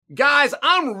Guys,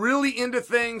 I'm really into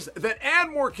things that add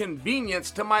more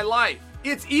convenience to my life.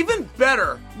 It's even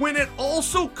better when it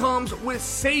also comes with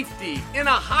safety in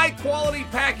a high-quality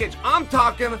package. I'm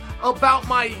talking about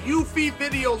my Eufy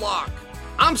Video Lock.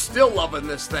 I'm still loving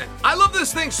this thing. I love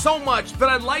this thing so much that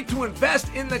I'd like to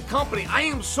invest in the company. I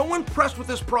am so impressed with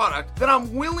this product that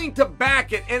I'm willing to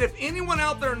back it. And if anyone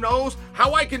out there knows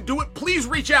how I can do it, please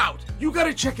reach out. You got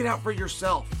to check it out for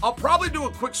yourself. I'll probably do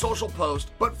a quick social post,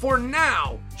 but for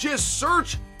now, just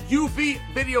search Eufy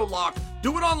Video Lock.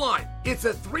 Do it online. It's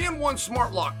a 3-in-1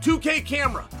 smart lock, 2K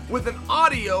camera with an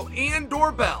audio and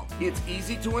doorbell. It's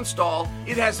easy to install.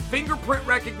 It has fingerprint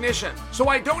recognition, so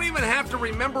I don't even have to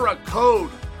remember a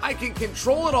code. I can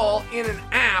control it all in an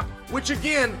app, which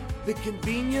again, the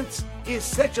convenience is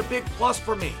such a big plus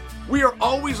for me. We are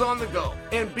always on the go,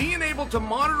 and being able to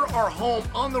monitor our home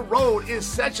on the road is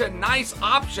such a nice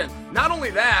option. Not only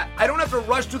that, I don't have to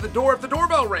rush to the door if the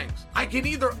doorbell rings. I can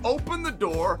either open the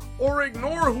door or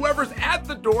ignore whoever's at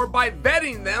the door by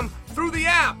vetting them through the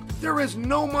app. There is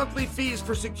no monthly fees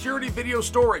for security video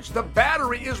storage. The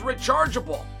battery is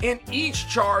rechargeable, and each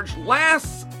charge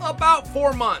lasts about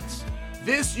 4 months.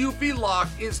 This Eufy lock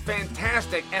is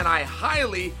fantastic, and I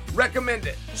highly recommend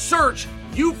it. Search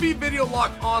Eufy Video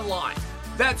Lock online.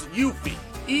 That's Eufy,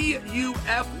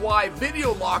 E-U-F-Y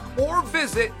Video Lock, or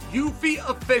visit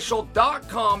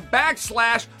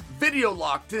eufyofficial.com/video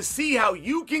lock to see how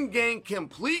you can gain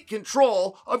complete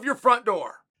control of your front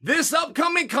door. This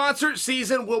upcoming concert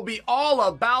season will be all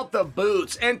about the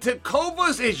boots, and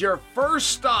Tecovas is your first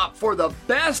stop for the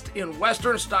best in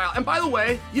Western style. And by the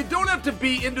way, you don't have to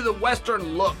be into the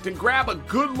Western look to grab a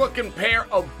good-looking pair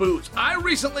of boots. I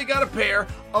recently got a pair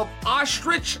of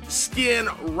ostrich skin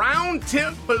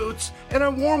round-tip boots, and I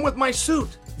wore them with my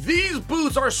suit. These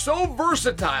boots are so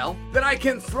versatile that I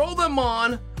can throw them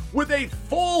on with a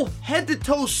full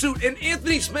head-to-toe suit. And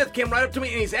Anthony Smith came right up to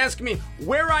me and he's asking me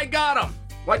where I got them.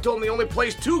 Well, I told him the only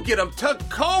place to get them,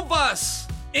 Tecovas.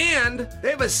 And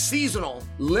they have a seasonal,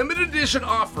 limited edition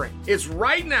offering. It's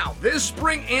right now, this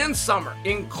spring and summer,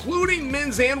 including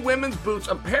men's and women's boots,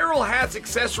 apparel, hats,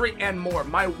 accessory, and more.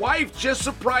 My wife just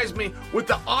surprised me with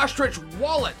the ostrich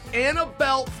wallet and a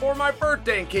belt for my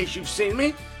birthday, in case you've seen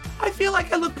me. I feel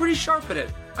like I look pretty sharp in it.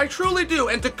 I truly do.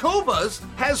 And Tecovas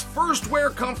has first wear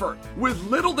comfort with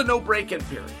little to no break-in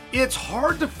period. It's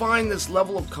hard to find this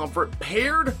level of comfort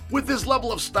paired with this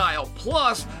level of style.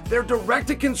 Plus, their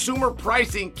direct-to-consumer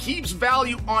pricing keeps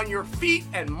value on your feet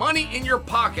and money in your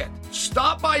pocket.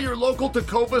 Stop by your local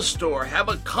Tecovas store, have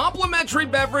a complimentary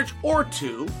beverage or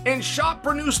two, and shop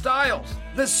for new styles.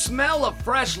 The smell of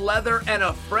fresh leather and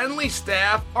a friendly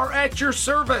staff are at your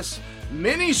service.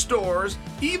 Many stores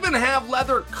even have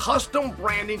leather custom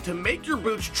branding to make your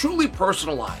boots truly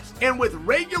personalized. And with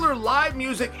regular live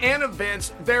music and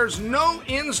events, there's no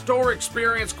in-store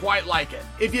experience quite like it.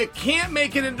 If you can't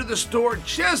make it into the store,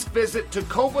 just visit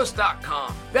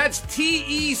Tecovas.com. That's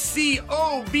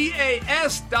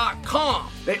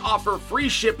Tecovas.com. They offer free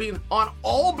shipping on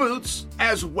all boots,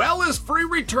 as well as free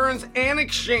returns and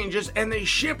exchanges, and they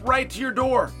ship right to your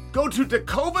door. Go to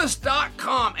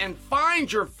Tecovas.com and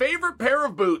find your favorite pair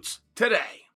of boots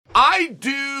today. I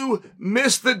do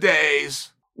miss the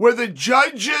days where the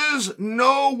judges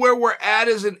know where we're at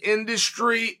as an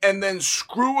industry and then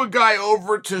screw a guy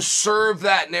over to serve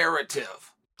that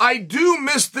narrative. I do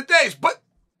miss the days, but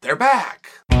they're back.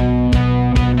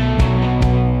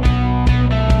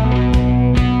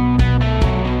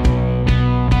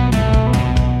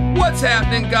 What's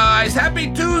happening, guys?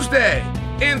 Happy Tuesday!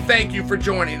 And thank you for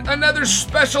joining another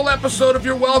special episode of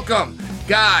You're Welcome.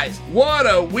 Guys,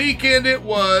 what a weekend it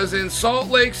was in Salt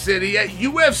Lake City at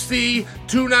UFC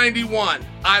 291.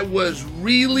 I was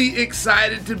really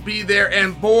excited to be there,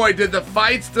 and boy, did the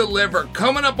fights deliver.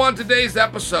 Coming up on today's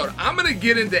episode, I'm going to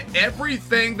get into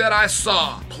everything that I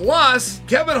saw. Plus,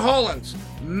 Kevin Holland's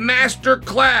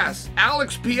masterclass,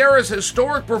 Alex Pereira's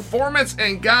historic performance,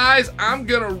 and guys, I'm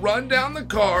gonna run down the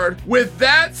card. With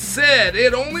that said,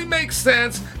 it only makes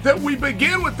sense that we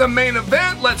begin with the main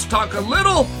event. Let's talk a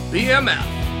little BMF.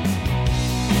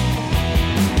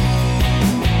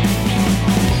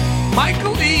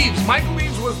 Michael Eaves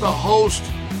was the host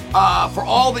for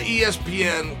all the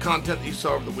ESPN content that you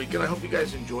saw over the weekend. I hope you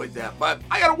guys enjoyed that. But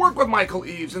I got to work with Michael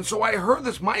Eaves, and so I heard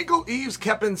this. Michael Eaves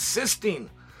kept insisting.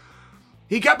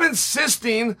 He kept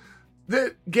insisting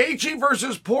that Gaethje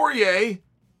versus Poirier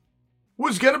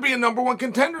was going to be a number one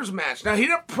contenders match. Now, he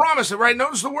didn't promise it, right?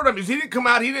 Notice the word I mean. He didn't come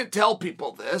out. He didn't tell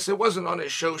people this. It wasn't on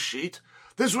his show sheet.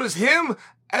 This was him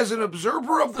as an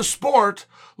observer of the sport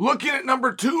looking at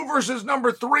number 2 versus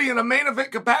number 3 in a main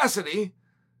event capacity.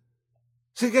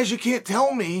 So, guys, you can't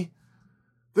tell me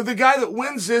that the guy that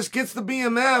wins this gets the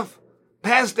BMF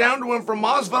passed down to him from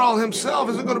Masvidal himself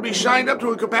isn't going to be shined up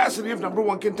to a capacity of number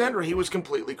one contender. He was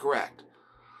completely correct.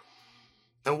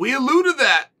 And we alluded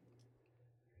that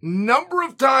number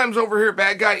of times over here at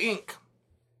Bad Guy Inc.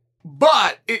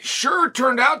 But it sure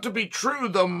turned out to be true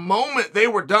the moment they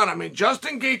were done. I mean,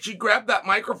 Justin Gaethje grabbed that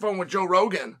microphone with Joe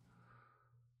Rogan,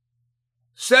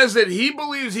 says that he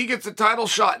believes he gets a title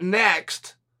shot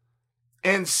next,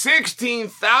 and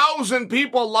 16,000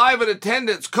 people live in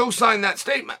attendance co-signed that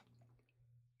statement.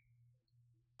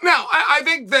 Now, I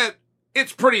think that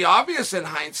it's pretty obvious in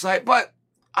hindsight, but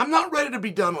I'm not ready to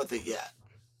be done with it yet.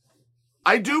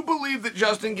 I do believe that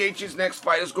Justin Gaethje's next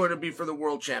fight is going to be for the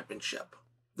World Championship.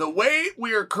 The way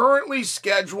we are currently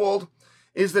scheduled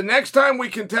is the next time we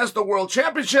contest the World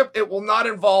Championship, it will not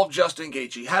involve Justin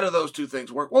Gaethje. How do those two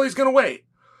things work? Well, he's going to wait.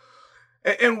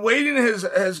 And waiting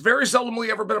has very seldomly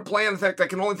ever been a plan. In fact, I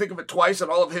can only think of it twice in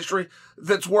all of history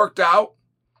that's worked out.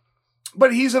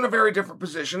 But he's in a very different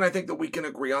position. I think that we can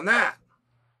agree on that.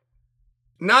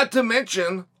 Not to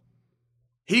mention,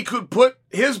 he could put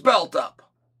his belt up.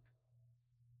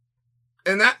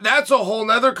 And that's a whole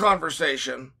nother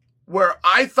conversation where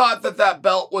I thought that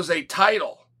belt was a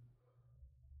title.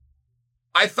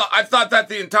 I thought that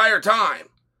the entire time.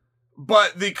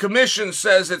 But the commission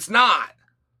says it's not.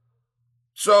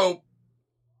 So,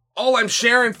 all I'm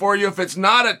sharing for you, if it's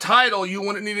not a title, you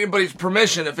wouldn't need anybody's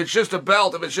permission. If it's just a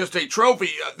belt, if it's just a trophy,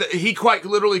 he quite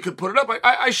literally could put it up.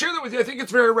 I share that with you. I think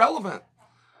it's very relevant.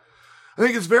 I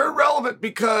think it's very relevant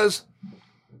because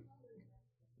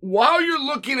while you're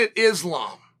looking at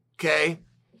Islam, okay,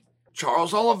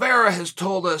 Charles Oliveira has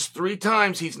told us 3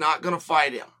 times he's not going to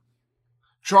fight him.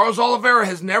 Charles Oliveira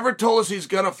has never told us he's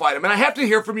going to fight him. And I have to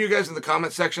hear from you guys in the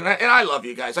comment section. And I love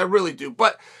you guys. I really do.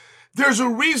 But there's a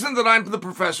reason that I'm the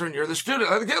professor and you're the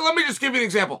student. Okay, let me just give you an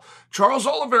example. Charles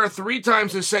Oliveira 3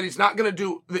 times has said he's not going to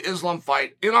do the Islam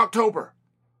fight in October.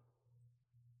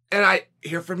 And I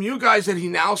hear from you guys that he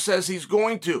now says he's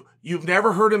going to. You've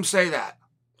never heard him say that.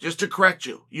 Just to correct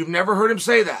you. You've never heard him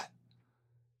say that.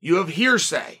 You have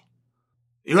hearsay.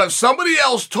 You have somebody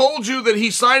else told you that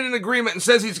he signed an agreement and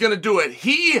says he's going to do it.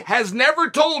 He has never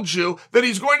told you that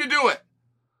he's going to do it.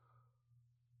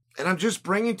 And I'm just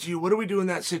bringing to you, what do we do in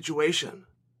that situation?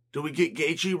 Do we get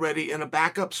Gaethje ready in a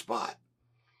backup spot?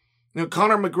 You know,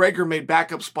 Conor McGregor made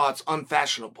backup spots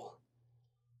unfashionable,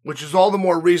 which is all the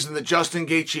more reason that Justin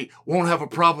Gaethje won't have a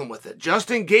problem with it.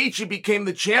 Justin Gaethje became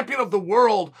the champion of the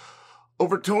world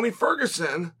over Tony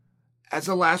Ferguson as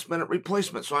a last-minute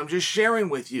replacement. So I'm just sharing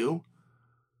with you,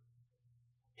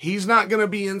 he's not going to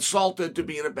be insulted to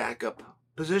be in a backup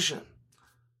position.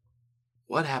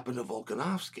 What happened to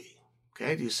Volkanovski?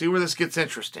 Okay, do you see where this gets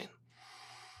interesting?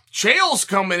 Chael's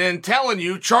coming in telling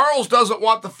you Charles doesn't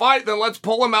want the fight, then let's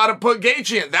pull him out and put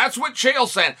Gaethje in. That's what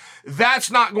Chael's saying. That's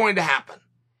not going to happen.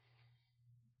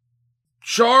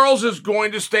 Charles is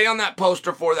going to stay on that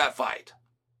poster for that fight.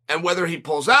 And whether he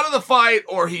pulls out of the fight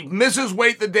or he misses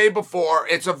weight the day before,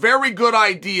 it's a very good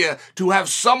idea to have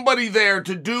somebody there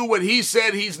to do what he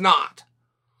said he's not.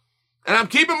 And I'm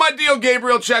keeping my deal,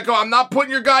 Gabriel Checo. I'm not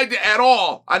putting your guy at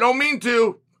all. I don't mean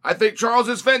to. I think Charles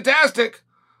is fantastic.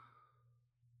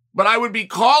 But I would be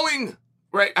calling,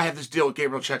 right? I have this deal with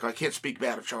Gabriel Checo. I can't speak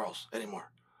bad of Charles anymore.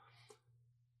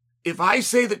 If I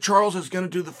say that Charles is going to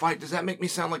do the fight, does that make me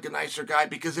sound like a nicer guy?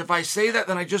 Because if I say that,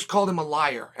 then I just called him a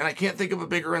liar. And I can't think of a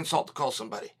bigger insult to call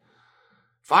somebody.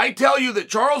 If I tell you that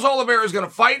Charles Oliveira is going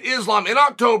to fight Islam in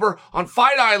October on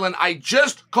Fight Island, I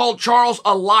just called Charles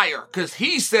a liar. Because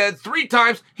he said 3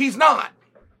 times he's not.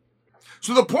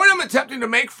 So the point I'm attempting to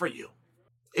make for you,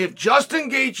 if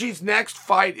Justin Gaethje's next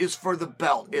fight is for the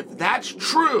belt, if that's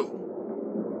true,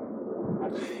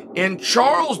 and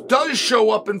Charles does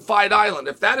show up in Fight Island,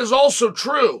 if that is also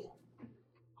true,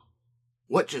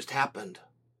 what just happened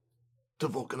to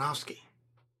Volkanovski?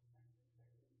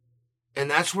 And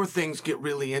that's where things get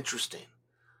really interesting.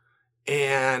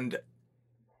 And,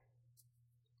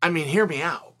 I mean, hear me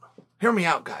out. Hear me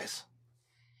out, guys.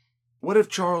 What if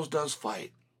Charles does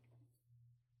fight?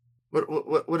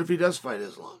 What if he does fight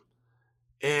Islam?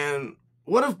 And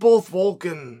what if both Volk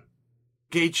and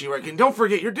Gaethje, right? And don't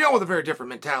forget, you're dealing with a very different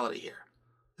mentality here.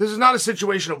 This is not a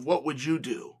situation of what would you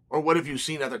do or what have you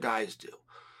seen other guys do.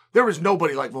 There was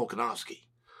nobody like Volkanovski.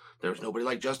 There was nobody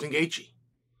like Justin Gaethje.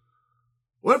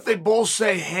 What if they both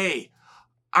say, hey,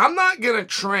 I'm not going to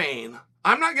train,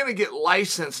 I'm not going to get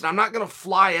licensed, and I'm not going to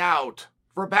fly out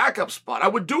for a backup spot. I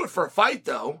would do it for a fight,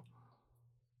 though.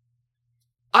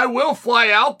 I will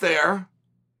fly out there.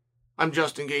 I'm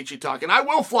Justin Gaethje talking. I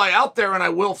will fly out there and I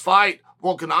will fight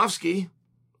Volkanovski.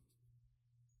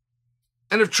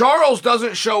 And if Charles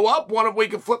doesn't show up, we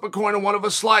can flip a coin and one of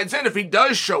us slides in. If he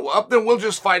does show up, then we'll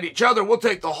just fight each other. We'll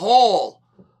take the whole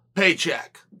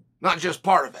paycheck, not just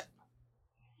part of it.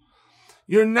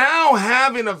 You're now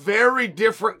having a very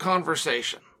different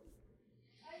conversation.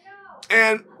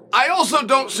 And I also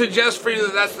don't suggest for you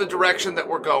that that's the direction that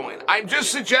we're going. I'm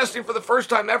just suggesting for the first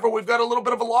time ever, we've got a little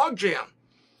bit of a logjam.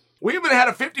 We haven't had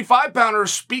a 55-pounder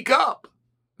speak up.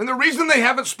 And the reason they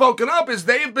haven't spoken up is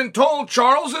they have been told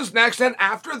Charles is next, and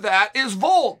after that is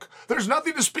Volk. There's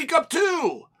nothing to speak up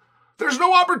to. There's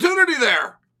no opportunity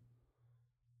there.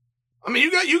 I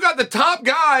mean, you got the top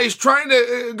guys trying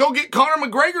to go get Conor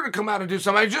McGregor to come out and do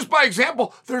something. Just by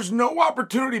example, there's no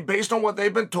opportunity based on what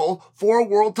they've been told for a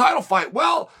world title fight.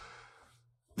 Well,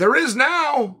 there is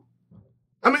now.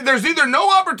 I mean, there's either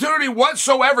no opportunity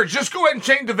whatsoever. Just go ahead and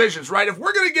change divisions, right? If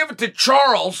we're going to give it to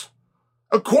Charles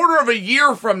a quarter of a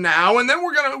year from now, and then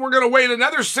we're gonna wait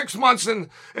another 6 months and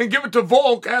give it to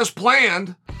Volk as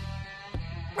planned.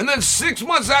 And then 6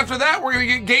 months after that, we're gonna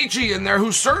get Gaethje in there,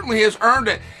 who certainly has earned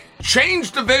it.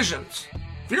 Change divisions.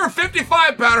 If you're a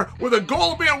 55-pounder with a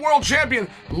goal of being a world champion,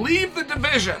 leave the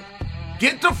division.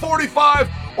 Get to 45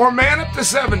 or man up to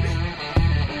 70.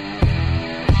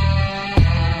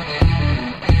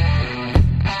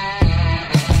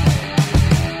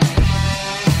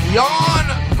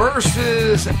 Jan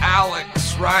versus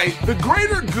Alex, right? The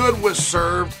greater good was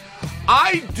served.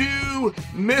 I do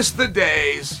miss the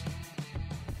days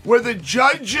where the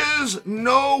judges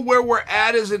know where we're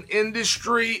at as an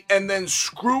industry and then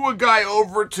screw a guy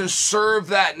over to serve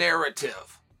that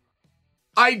narrative.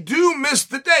 I do miss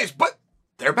the days, but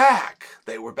they're back.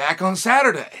 They were back on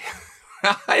Saturday.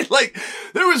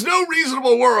 There was no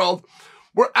reasonable world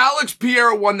where Alex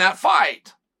Pereira won that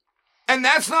fight. And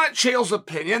that's not Chael's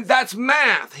opinion, that's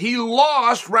math. He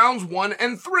lost rounds 1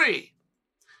 and 3.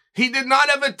 He did not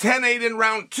have a 10-8 in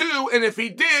round 2, and if he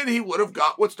did, he would have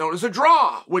got what's known as a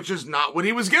draw, which is not what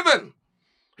he was given.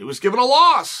 He was given a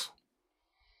loss.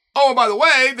 Oh, and by the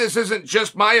way, this isn't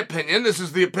just my opinion. This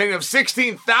is the opinion of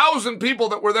 16,000 people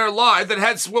that were there live that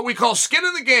had what we call skin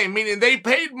in the game, meaning they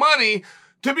paid money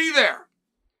to be there.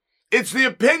 It's the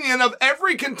opinion of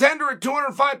every contender at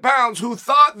 205 pounds who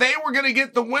thought they were going to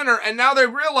get the winner, and now they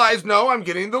realize, no, I'm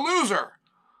getting the loser.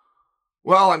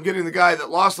 Well, I'm getting the guy that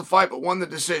lost the fight but won the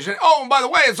decision. Oh, and by the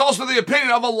way, it's also the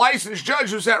opinion of a licensed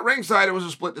judge who sat ringside. It was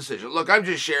a split decision. Look, I'm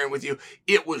just sharing with you.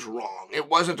 It was wrong. It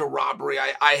wasn't a robbery.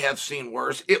 I have seen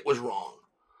worse. It was wrong.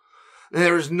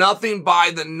 There is nothing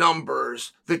by the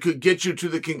numbers that could get you to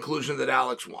the conclusion that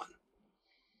Alex won.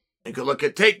 You could look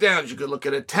at takedowns, you could look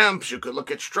at attempts, you could look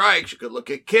at strikes, you could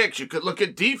look at kicks, you could look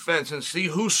at defense and see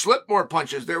who slipped more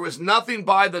punches. There was nothing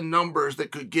by the numbers that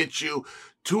could get you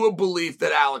to a belief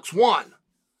that Alex won.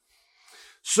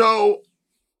 So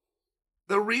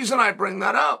the reason I bring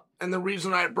that up, and the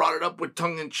reason I brought it up with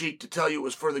tongue-in-cheek to tell you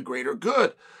was for the greater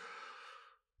good,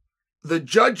 the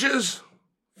judges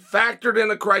factored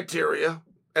in a criteria,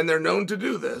 and they're known to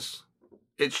do this,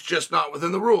 it's just not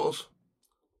within the rules,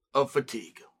 of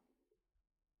fatigue.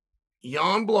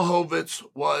 Jan Blachowicz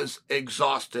was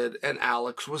exhausted and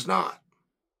Alex was not.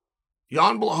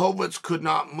 Jan Blachowicz could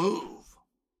not move,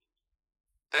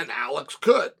 and Alex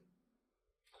could.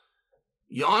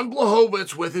 Jan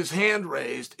Blachowicz, with his hand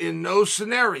raised, in no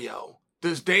scenario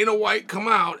does Dana White come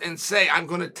out and say, I'm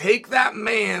going to take that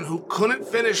man who couldn't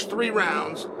finish 3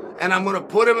 rounds and I'm going to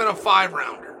put him in a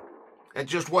 5-rounder. It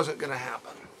just wasn't going to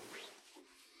happen.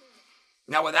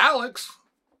 Now with Alex,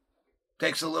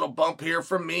 takes a little bump here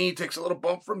from me, takes a little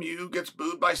bump from you, gets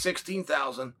booed by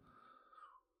 16,000.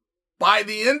 By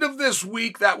the end of this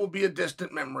week, that will be a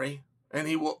distant memory, and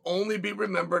he will only be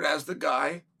remembered as the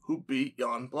guy who beat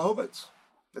Jan Blachowicz.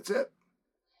 That's it.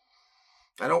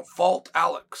 I don't fault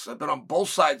Alex. I've been on both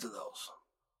sides of those.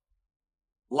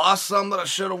 Lost some that I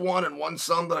should have won and won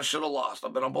some that I should have lost.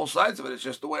 I've been on both sides of it. It's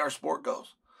just the way our sport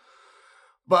goes.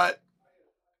 But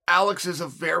Alex is a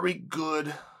very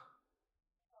good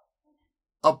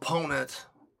opponent,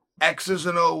 X's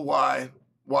and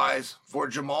O's for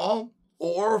Jamal,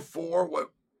 or for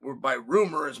what by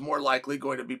rumor is more likely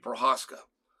going to be Prochazka.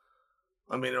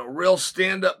 I mean, a real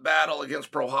stand-up battle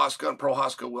against Prochazka, and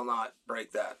Prochazka will not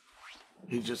break that.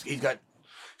 He's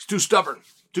too stubborn,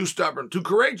 too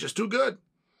courageous, too good.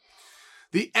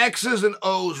 The X's and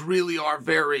O's really are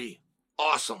very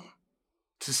awesome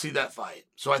to see that fight.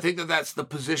 So I think that that's the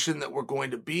position that we're going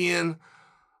to be in.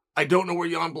 I don't know where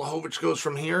Jan Blachowicz goes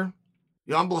from here.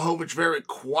 Jan Blachowicz very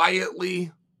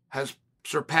quietly has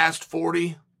surpassed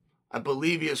 40. I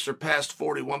believe he has surpassed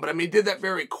 41, but I mean, he did that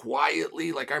very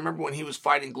quietly. Like I remember when he was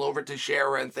fighting Glover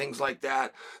Teixeira and things like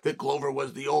that, that Glover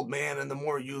was the old man and the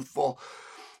more youthful.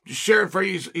 Just sharing for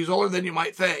you, he's older than you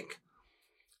might think.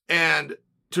 And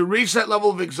to reach that level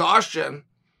of exhaustion,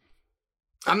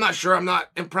 I'm not sure I'm not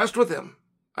impressed with him.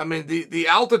 I mean, the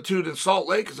altitude in Salt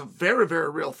Lake is a very, very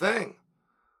real thing.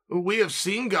 We have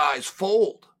seen guys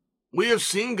fold. We have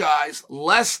seen guys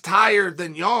less tired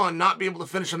than Jan not be able to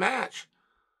finish a match.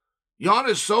 Jan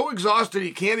is so exhausted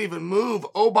he can't even move.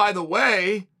 Oh, by the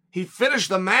way, he finished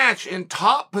the match in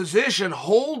top position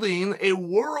holding a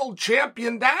world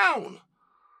champion down.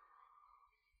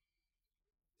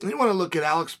 And you want to look at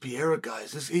Alex Pereira,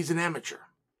 guys. He's an amateur.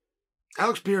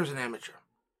 Alex Pereira is an amateur.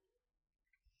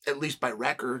 At least by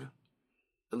record.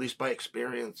 At least by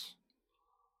experience.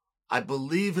 I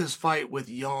believe his fight with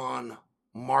Jan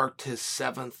marked his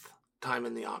 7th time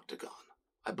in the octagon.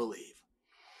 I believe.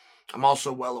 I'm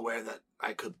also well aware that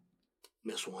I could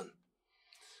miss one.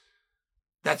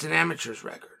 That's an amateur's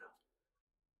record.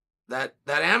 That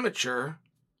amateur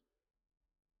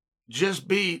just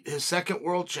beat his 2nd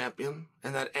world champion,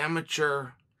 and that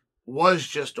amateur was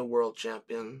just a world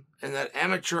champion, and that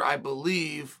amateur, I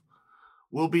believe,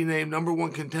 will be named number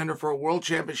 1 contender for a world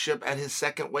championship at his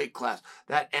 2nd weight class.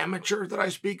 That amateur that I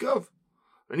speak of,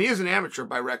 and he is an amateur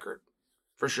by record,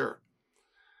 for sure,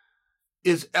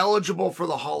 is eligible for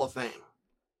the Hall of Fame.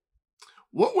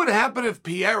 What would happen if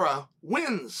Pereira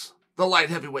wins the light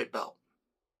heavyweight belt?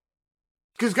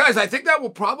 Because, guys, I think that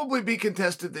will probably be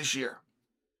contested this year.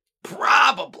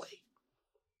 Probably.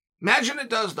 Imagine it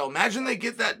does, though. Imagine they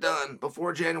get that done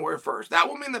before January 1st. That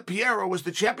will mean that Pereira was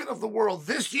the champion of the world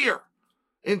this year,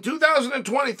 in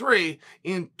 2023,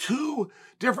 in 2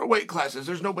 different weight classes.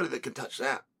 There's nobody that can touch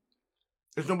that.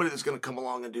 There's nobody that's going to come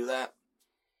along and do that.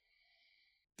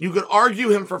 You could argue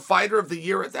him for fighter of the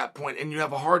year at that point, and you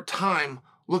have a hard time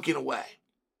looking away.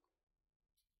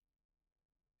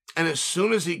 And as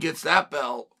soon as he gets that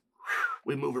belt,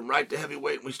 we move him right to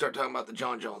heavyweight, and we start talking about the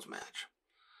Jon Jones match.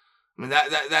 I mean,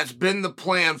 that's been the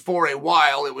plan for a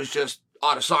while. It was just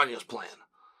Adesanya's plan.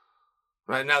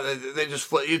 Right now, they just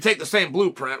flip. You take the same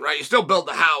blueprint, right? You still build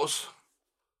the house.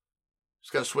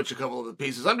 Just got to switch a couple of the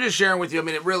pieces. I'm just sharing with you. I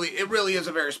mean, it really is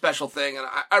a very special thing, and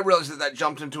I realize that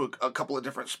jumped into a couple of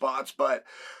different spots. But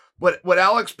what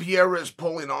Alex Pereira is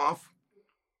pulling off,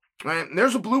 right? And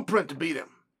there's a blueprint to beat him.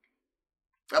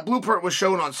 That blueprint was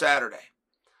shown on Saturday,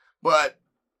 but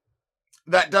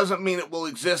that doesn't mean it will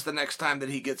exist the next time that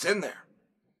he gets in there.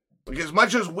 Because as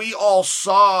much as we all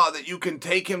saw that you can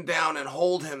take him down and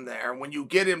hold him there, when you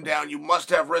get him down, you must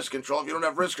have wrist control. If you don't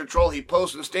have wrist control, he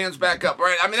posts and stands back up,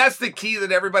 right? I mean, that's the key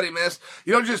that everybody missed.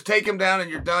 You don't just take him down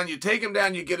and you're done. You take him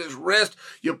down, you get his wrist,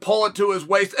 you pull it to his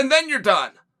waist, and then you're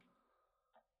done.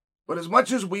 But as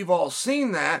much as we've all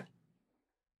seen that,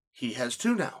 he has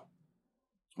 2 now.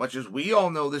 As much as we all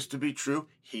know this to be true,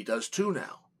 he does 2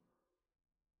 now.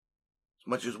 As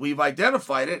much as we've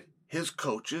identified it, his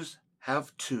coaches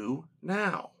have 2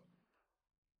 now.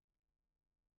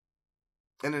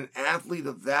 And an athlete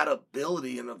of that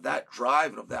ability and of that drive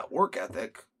and of that work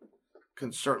ethic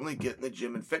can certainly get in the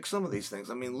gym and fix some of these things.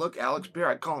 I mean, look, Alex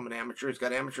Pereira, I'd call him an amateur. He's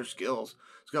got amateur skills.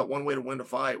 He's got one way to win a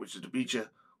fight, which is to beat you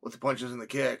with the punches and the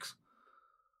kicks.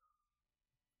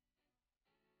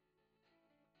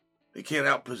 He can't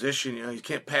outposition you. He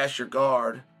can't pass your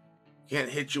guard. He can't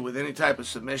hit you with any type of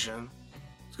submission.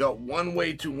 He's got one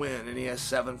way to win, and he has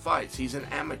 7 fights. He's an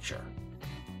amateur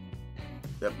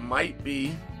that might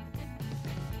be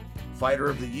fighter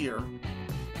of the year,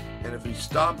 and if he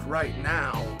stopped right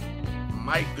now,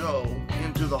 might go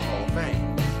into the Hall of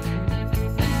Fame.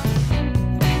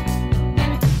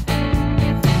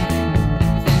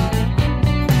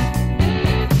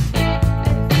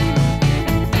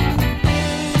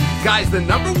 Guys, the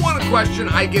number 1 question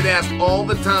I get asked all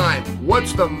the time,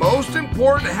 what's the most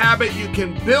important habit you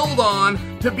can build on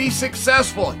to be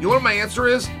successful? You know what my answer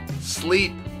is?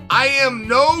 Sleep. I am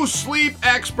no sleep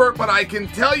expert, but I can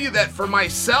tell you that for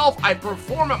myself, I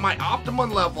perform at my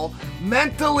optimum level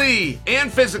mentally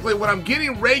and physically when I'm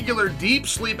getting regular deep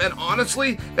sleep, and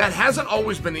honestly, that hasn't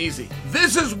always been easy.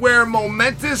 This is where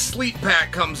Momentous Sleep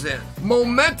Pack comes in.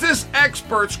 Momentous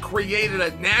experts created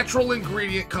a natural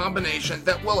ingredient combination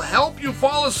that will help you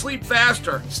fall asleep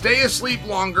faster, stay asleep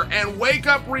longer, and wake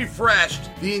up refreshed.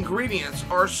 The ingredients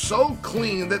are so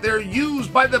clean that they're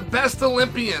used by the best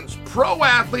Olympians, pro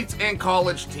athletes, and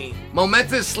college teams.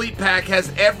 Momentous Sleep Pack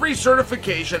has every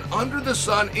certification under the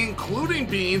sun, including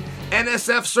being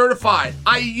NSF certified.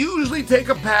 I usually take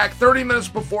a pack 30 minutes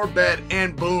before bed,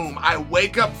 and boom, I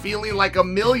wake up feeling like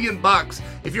 $1,000,000.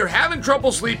 If you're having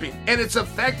trouble sleeping and it's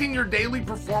affecting your daily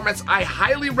performance, I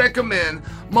highly recommend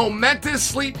Momentous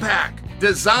Sleep Pack.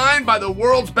 Designed by the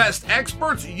world's best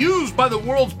experts, used by the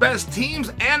world's best teams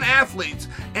and athletes,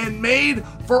 and made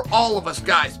for all of us,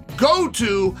 guys. Go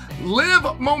to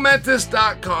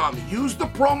livemomentous.com. Use the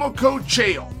promo code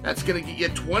CHAEL. That's going to get you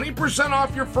 20%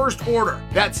 off your first order.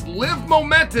 That's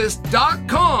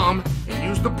livemomentous.com and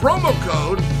use the promo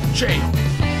code CHAEL.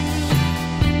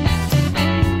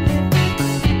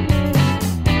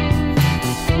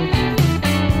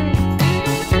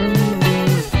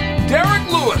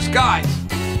 Derrick Lewis, guys,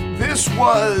 this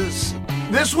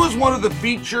was one of the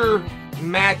feature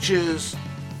matches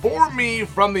for me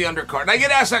from the undercard. And I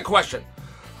get asked that question.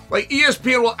 Like,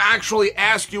 ESPN will actually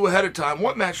ask you ahead of time,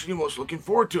 what match are you most looking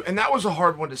forward to? And that was a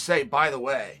hard one to say, by the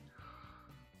way.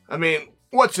 I mean,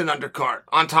 what's an undercard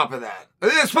on top of that?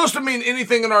 It's supposed to mean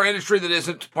anything in our industry that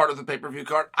isn't part of the pay-per-view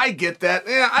card. I get that.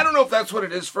 Yeah, I don't know if that's what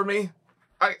it is for me.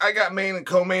 I got main and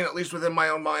co-main, at least within my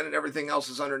own mind, and everything else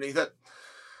is underneath it.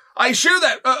 I share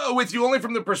that with you only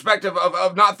from the perspective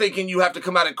of not thinking you have to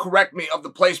come out and correct me of the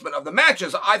placement of the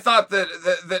matches. I thought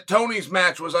that Tony's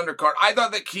match was undercard. I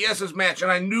thought that Chiesa's match,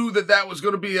 and I knew that was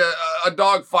going to be a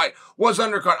dogfight, was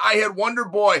undercard. I had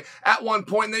Wonderboy at one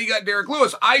point, and then you got Derrick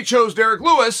Lewis. I chose Derrick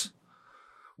Lewis,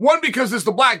 one, because it's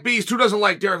the Black Beast. Who doesn't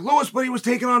like Derrick Lewis? But he was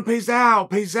taking on Peizao.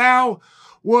 Peizao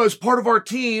was part of our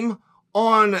team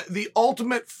on The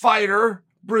Ultimate Fighter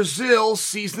Brazil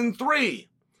Season 3.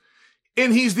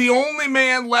 And he's the only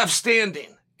man left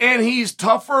standing. And he's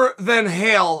tougher than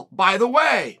hell, by the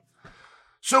way.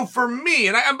 So for me,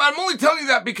 and I'm only telling you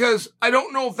that because I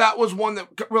don't know if that was one that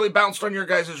really bounced on your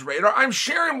guys' radar. I'm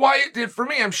sharing why it did for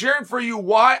me. I'm sharing for you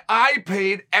why I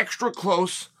paid extra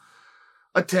close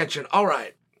attention. All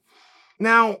right.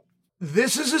 Now,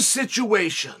 this is a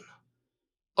situation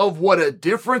of what a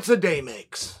difference a day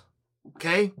makes.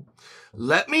 Okay?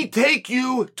 Let me take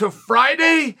you to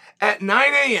Friday at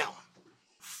 9 a.m.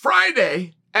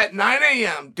 Friday at 9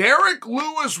 a.m., Derrick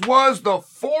Lewis was the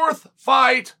fourth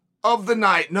fight of the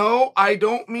night. No, I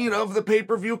don't mean of the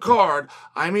pay-per-view card.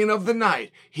 I mean of the night.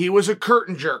 He was a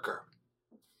curtain jerker.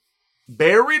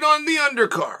 Buried on the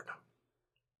undercard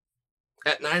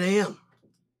at 9 a.m.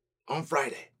 on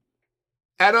Friday.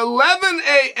 At 11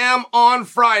 a.m. on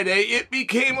Friday, it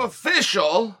became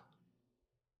official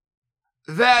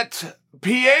that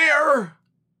Pierre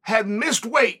had missed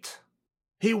weight.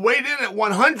 He weighed in at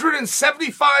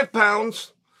 175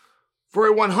 pounds for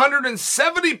a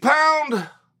 170-pound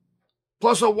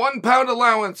plus a 1-pound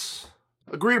allowance.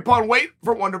 Agreed upon weight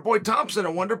for Wonderboy Thompson,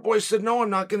 and Wonderboy said, no,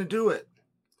 I'm not going to do it.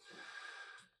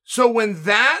 So when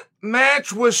that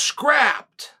match was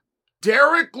scrapped,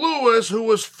 Derrick Lewis, who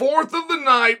was fourth of the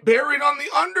night, buried on the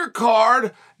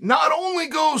undercard, not only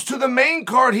goes to the main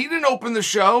card, he didn't open the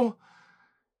show.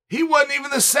 He wasn't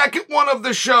even the second one of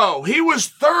the show. He was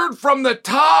third from the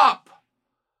top.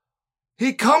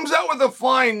 He comes out with a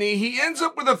flying knee. He ends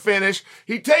up with a finish.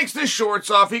 He takes the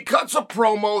shorts off. He cuts a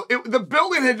promo. The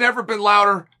building had never been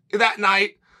louder that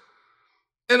night.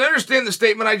 And I understand the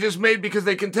statement I just made because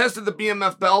they contested the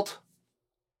BMF belt.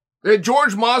 They had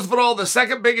George Masvidal, the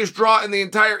second biggest draw in the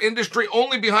entire industry,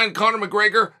 only behind Conor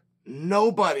McGregor.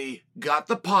 Nobody got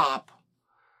the pop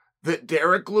that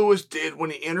Derrick Lewis did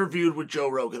when he interviewed with Joe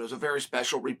Rogan. It was a very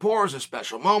special rapport. It was a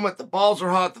special moment. The balls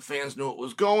are hot. The fans knew it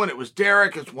was going. It was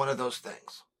Derrick. It's one of those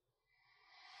things.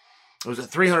 It was a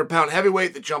 300-pound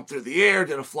heavyweight that jumped through the air,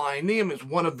 did a flying knee. It's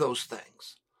one of those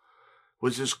things. It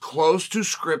was as close to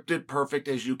scripted perfect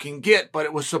as you can get, but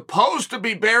it was supposed to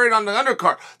be buried on the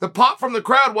undercard. The pop from the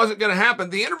crowd wasn't going to happen.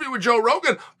 The interview with Joe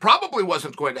Rogan probably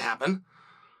wasn't going to happen.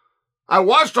 I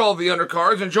watched all of the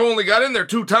undercards, and Joe only got in there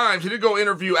 2 times. He didn't go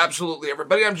interview absolutely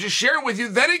everybody. I'm just sharing with you.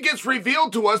 Then it gets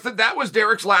revealed to us that was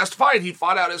Derrick's last fight. He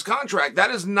fought out his contract.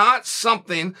 That is not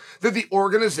something that the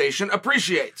organization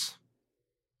appreciates.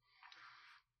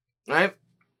 Right?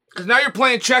 Because now you're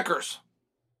playing checkers.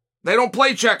 They don't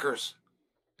play checkers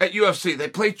at UFC. They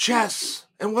play chess.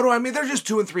 And what do I mean? They're just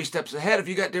 2 and 3 steps ahead. If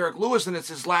you got Derrick Lewis and it's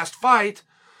his last fight,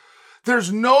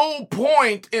 there's no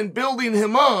point in building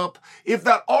him up if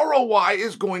that ROI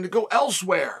is going to go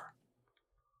elsewhere.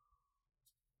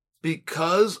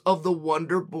 Because of the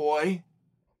Wonderboy,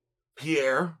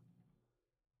 Pierre,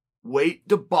 weight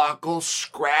debacle,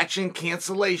 scratch and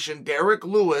cancellation, Derrick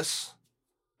Lewis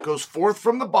goes 4th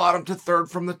from the bottom to 3rd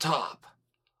from the top.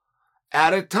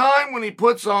 At a time when he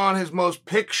puts on his most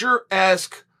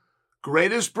picturesque,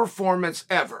 greatest performance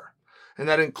ever. And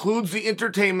that includes the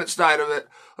entertainment side of it,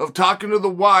 of talking to the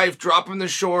wife, dropping the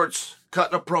shorts,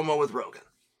 cutting a promo with Rogan.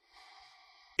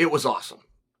 It was awesome.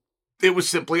 It was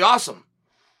simply awesome.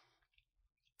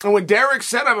 And when Derrick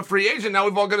said, I'm a free agent, now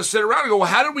we've all got to sit around and go, well,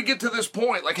 how did we get to this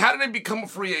point? Like, how did he become a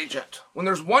free agent? When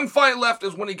there's one fight left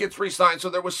is when he gets re-signed. So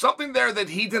there was something there that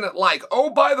he didn't like. Oh,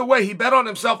 by the way, he bet on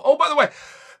himself. Oh, by the way,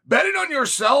 betting on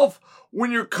yourself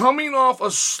when you're coming off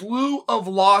a slew of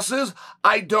losses,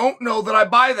 I don't know that I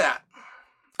buy that.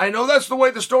 I know that's the way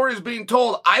the story is being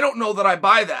told. I don't know that I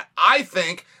buy that. I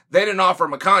think they didn't offer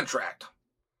him a contract.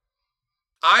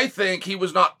 I think he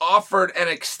was not offered an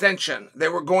extension. They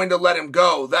were going to let him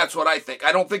go. That's what I think.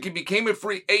 I don't think he became a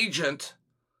free agent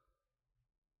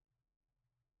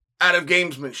out of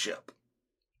gamesmanship.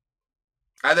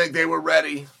 I think they were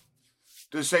ready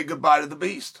to say goodbye to the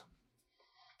beast.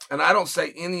 And I don't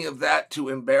say any of that to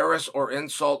embarrass or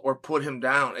insult or put him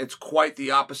down. It's quite the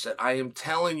opposite. I am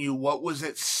telling you what was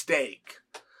at stake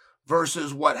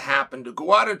versus what happened. To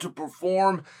go out and to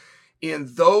perform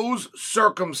in those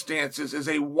circumstances is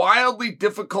a wildly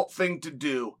difficult thing to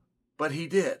do, but he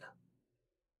did.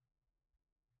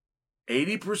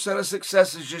 80% of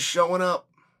success is just showing up.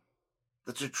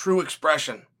 That's a true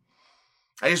expression.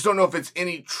 I just don't know if it's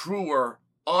any truer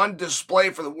on display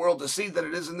for the world to see than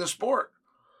it is in this sport.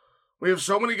 We have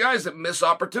so many guys that miss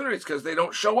opportunities because they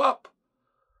don't show up.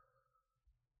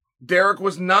 Derrick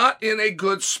was not in a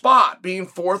good spot being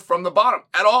fourth from the bottom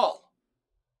at all.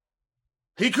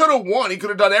 He could have won. He could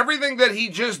have done everything that he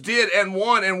just did and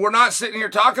won, and we're not sitting here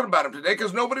talking about him today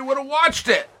because nobody would have watched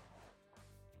it.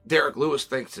 Derrick Lewis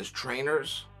thanks his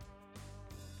trainers.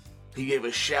 He gave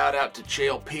a shout out to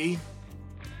Chael P.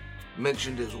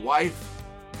 Mentioned his wife.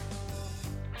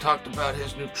 Talked about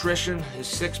his nutrition, his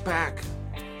six-pack.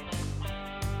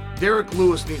 Derrick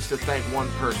Lewis needs to thank one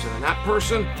person, and that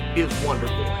person is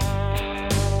Wonderboy.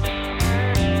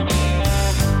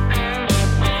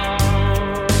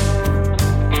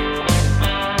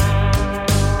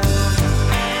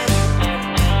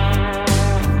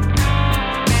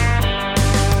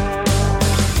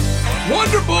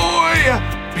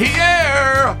 Wonderboy!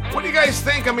 Pierre! What do you guys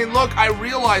think? I mean, look, I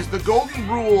realize the golden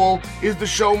rule is the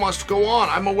show must go on.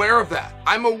 I'm aware of that.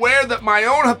 I'm aware that my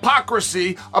own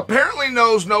hypocrisy apparently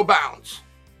knows no bounds.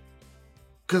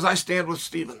 Because I stand with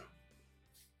Steven.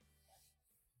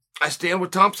 I stand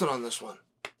with Thompson on this one.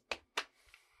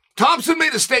 Thompson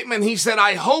made a statement. He said,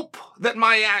 I hope that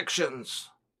my actions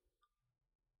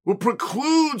will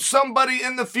preclude somebody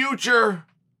in the future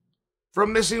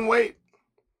from missing weight.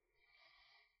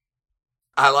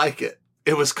 I like it.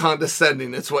 It was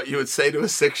condescending. It's what you would say to a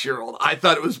 6-year-old. I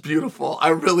thought it was beautiful. I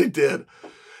really did.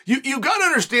 You got to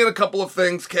understand a couple of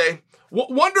things, Kay.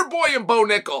 Wonderboy and Bo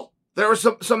Nickel, there are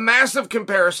some massive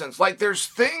comparisons. Like there's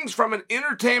things from an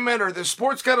entertainment or the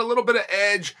sport's got a little bit of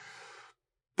edge.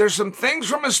 There's some things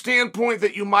from a standpoint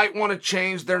that you might want to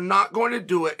change. They're not going to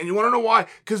do it. And you want to know why?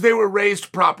 Because they were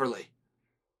raised properly.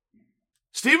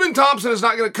 Stephen Thompson is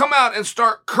not going to come out and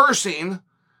start cursing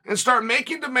and start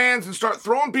making demands and start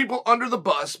throwing people under the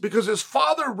bus because his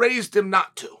father raised him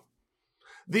not to.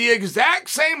 The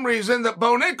exact same reason that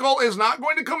Bo Nickel is not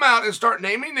going to come out and start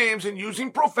naming names and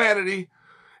using profanity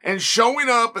and showing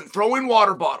up and throwing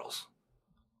water bottles.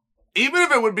 Even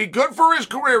if it would be good for his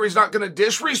career, he's not going to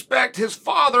disrespect his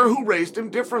father who raised him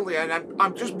differently. And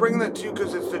I'm just bringing that to you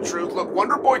because it's the truth. Look,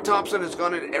 Wonderboy Thompson has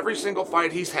gone in every single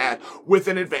fight he's had with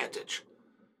an advantage.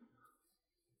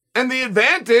 And the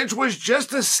advantage was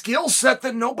just a skill set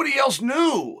that nobody else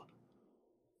knew.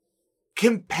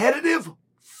 Competitive,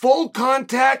 full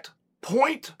contact,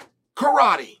 point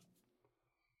karate.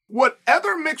 What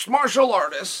other mixed martial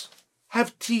artists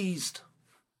have teased,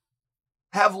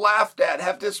 have laughed at,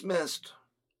 have dismissed.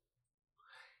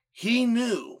 He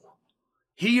knew,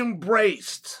 he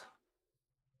embraced,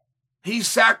 he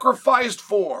sacrificed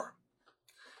for.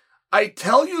 I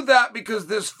tell you that because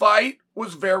this fight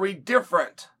was very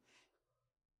different.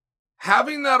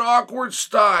 Having that awkward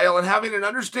style and having an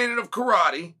understanding of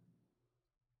karate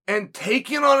and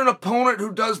taking on an opponent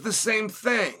who does the same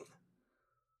thing.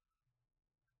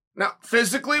 Now,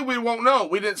 physically, we won't know.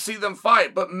 We didn't see them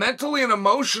fight. But mentally and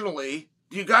emotionally,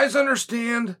 do you guys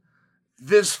understand?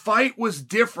 This fight was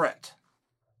different.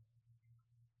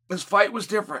 This fight was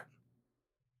different.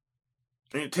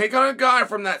 And you take on a guy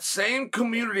from that same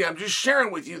community, I'm just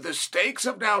sharing with you, the stakes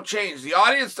have now changed. The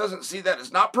audience doesn't see that.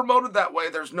 It's not promoted that way.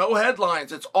 There's no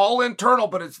headlines. It's all internal,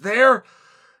 but it's there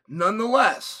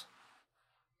nonetheless.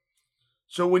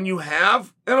 So when you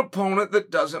have an opponent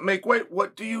that doesn't make weight,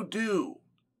 what do you do?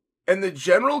 And the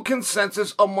general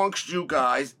consensus amongst you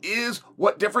guys is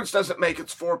what difference does it make?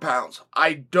 It's 4 pounds.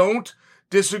 I don't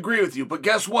disagree with you, but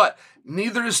guess what?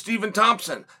 Neither is Stephen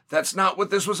Thompson. That's not what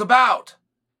this was about.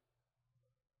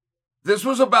 This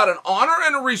was about an honor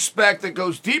and a respect that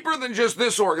goes deeper than just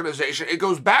this organization. It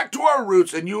goes back to our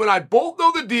roots, and you and I both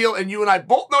know the deal, and you and I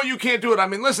both know you can't do it. I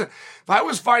mean, listen, if I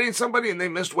was fighting somebody and they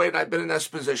missed weight and I'd been in this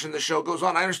position, the show goes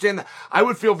on, I understand that. I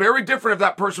would feel very different if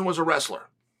that person was a wrestler.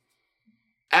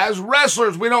 As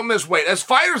wrestlers, we don't miss weight. As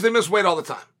fighters, they miss weight all the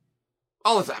time.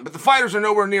 All the time. But the fighters are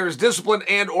nowhere near as disciplined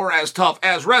and or as tough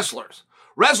as wrestlers.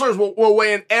 Wrestlers will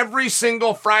weigh in every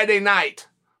single Friday night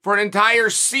for an entire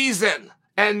season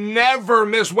and never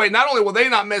miss weight. Not only will they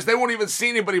not miss, they won't even see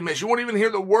anybody miss. You won't even hear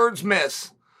the words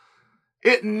miss.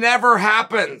 It never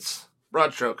happens.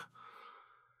 Broad stroke.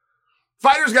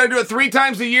 Fighters got to do it 3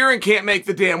 times a year and can't make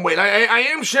the damn weight. I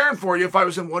am sharing for you, if I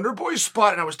was in Wonderboy's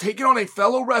spot and I was taking on a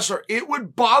fellow wrestler, it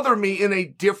would bother me in a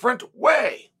different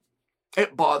way.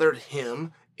 It bothered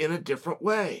him in a different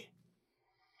way.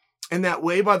 And that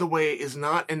way, by the way, is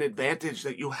not an advantage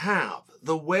that you have.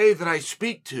 The way that I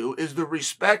speak to is the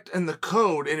respect and the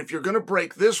code. And if you're going to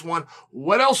break this one,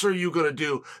 what else are you going to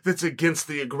do that's against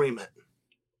the agreement?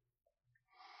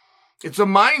 It's a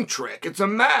mind trick. It's a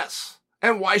mess.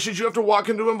 And why should you have to walk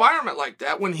into an environment like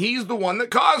that when he's the one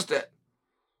that caused it?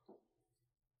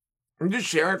 I'm just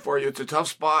sharing for you. It's a tough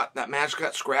spot. That match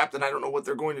got scrapped, and I don't know what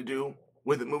they're going to do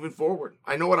with it moving forward.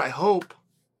 I know what I hope.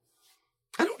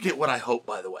 I don't get what I hope,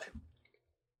 by the way.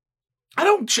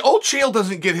 Old Chael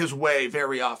doesn't get his way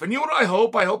very often. You know what I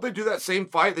hope? I hope they do that same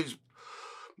fight. They just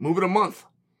move it a month.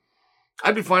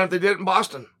 I'd be fine if they did it in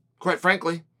Boston, quite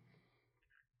frankly.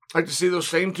 I'd like to see those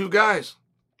same 2 guys.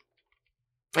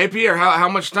 Hey, Pierre, how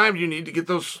much time do you need to get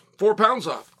those 4 pounds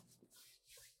off?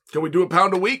 Can we do a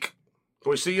pound a week?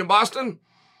 Can we see you in Boston?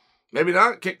 Maybe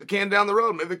not. Kick the can down the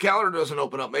road. Maybe the calendar doesn't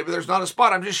open up. Maybe there's not a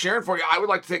spot. I'm just sharing for you. I would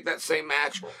like to take that same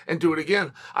match and do it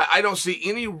again. I don't see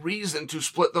any reason to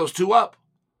split those 2 up.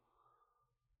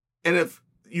 And if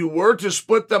you were to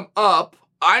split them up,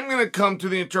 I'm going to come to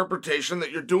the interpretation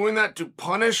that you're doing that to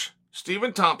punish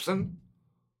Stephen Thompson,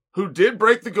 who did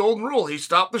break the golden rule. He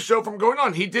stopped the show from going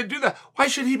on. He did do that. Why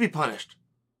should he be punished?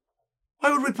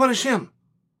 Why would we punish him?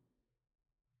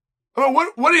 I mean,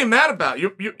 what are you mad about?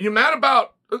 You mad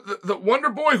about the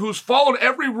Wonderboy who's followed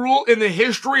every rule in the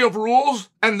history of rules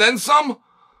and then some?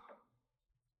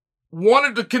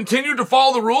 Wanted to continue to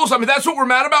follow the rules? I mean, that's what we're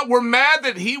mad about? We're mad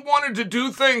that he wanted to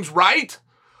do things right?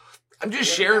 I'm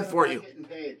just sharing for you.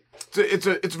 It's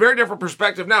a very different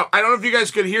perspective. Now, I don't know if you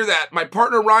guys could hear that. My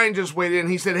partner Ryan just weighed in.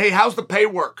 He said, hey, how's the pay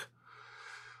work?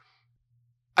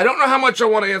 I don't know how much I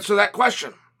want to answer that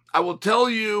question. I will tell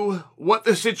you what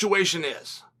the situation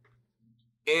is.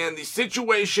 And the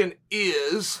situation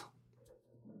is,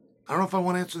 I don't know if I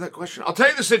want to answer that question. I'll tell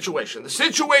you the situation. The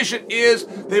situation is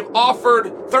they've offered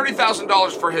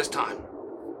 $30,000 for his time.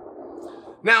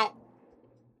 Now,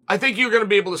 I think you're going to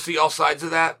be able to see all sides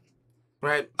of that,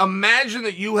 right? Imagine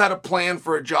that you had a plan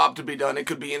for a job to be done. It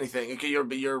could be anything. It could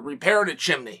be you're repairing a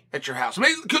chimney at your house. I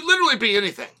mean, it could literally be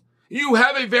anything. You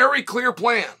have a very clear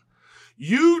plan.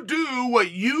 You do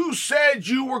what you said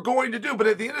you were going to do, but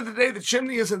at the end of the day, the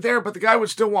chimney isn't there, but the guy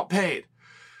would still want paid.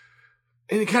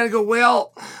 And you kind of go,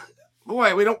 well,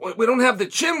 boy, we don't have the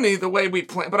chimney the way we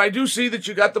planned, but I do see that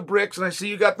you got the bricks, and I see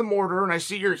you got the mortar, and I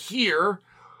see you're here,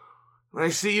 and I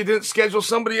see you didn't schedule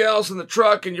somebody else in the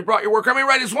truck, and you brought your worker. I mean,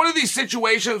 right, it's one of these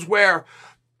situations where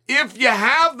if you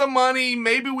have the money,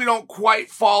 maybe we don't quite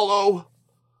follow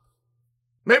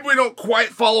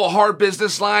a hard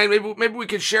business line. Maybe we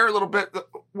could share a little bit.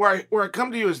 Where I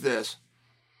come to you is this.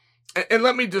 And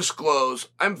let me disclose,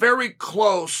 I'm very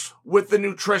close with the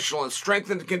nutritionalist, strength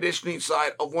and conditioning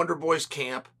side of Wonderboy's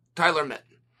camp, Tyler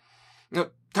Minton. Now,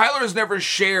 Tyler has never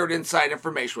shared inside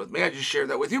information with me. I just shared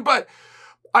that with you. But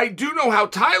I do know how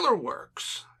Tyler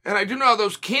works. And I do know how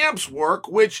those camps work,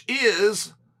 which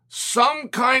is some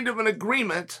kind of an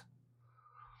agreement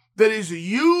that is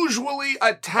usually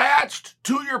attached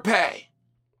to your pay.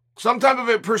 Some type of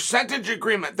a percentage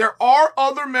agreement. There are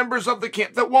other members of the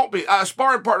camp that won't be.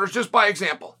 Sparring partners, just by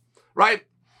example, right?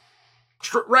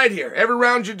 Right here. Every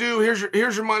round you do, here's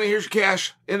your money, here's your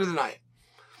cash, end of the night.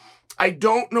 I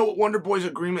don't know what Wonderboy's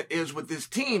agreement is with this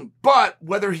team, but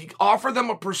whether he offered them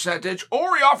a percentage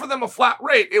or he offered them a flat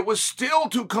rate, it was still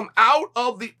to come out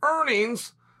of the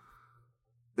earnings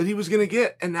that he was going to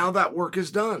get. And now that work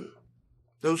is done.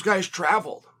 Those guys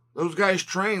traveled. Those guys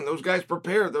trained. Those guys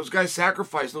prepared. Those guys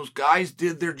sacrificed. Those guys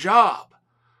did their job.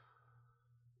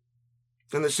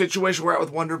 And the situation we're at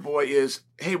with Wonderboy is,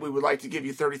 hey, we would like to give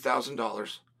you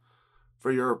 $30,000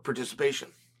 for your participation.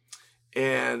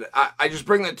 And I just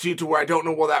bring that to you to where I don't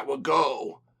know where that will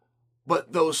go.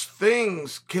 But those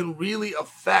things can really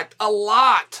affect a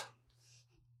lot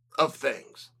of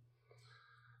things.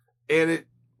 And it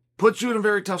puts you in a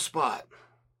very tough spot.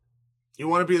 You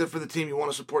want to be there for the team. You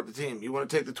want to support the team. You want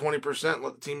to take the 20% and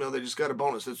let the team know they just got a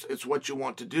bonus. It's what you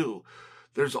want to do.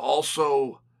 There's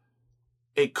also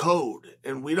a code,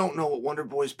 and we don't know what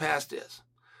Wonderboy's past is.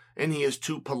 And he is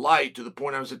too polite, to the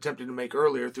point I was attempting to make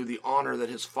earlier, through the honor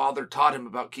that his father taught him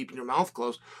about keeping your mouth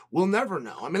closed. We'll never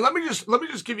know. I mean, let me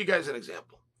just give you guys an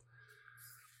example.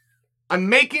 I'm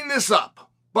making this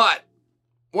up, but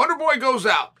Wonderboy goes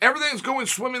out. Everything's going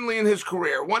swimmingly in his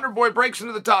career. Wonderboy breaks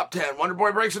into the top 10.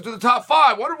 Wonderboy breaks into the top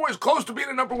 5. Wonderboy's close to being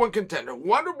a number 1 contender.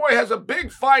 Wonderboy has a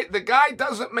big fight. The guy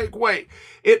doesn't make weight.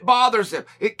 It bothers him.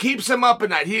 It keeps him up at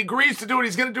night. He agrees to do it.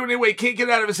 He's going to do it anyway. He can't get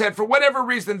it out of his head. For whatever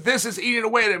reason, this is eating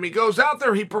away at him. He goes out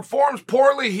there. He performs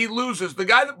poorly. He loses. The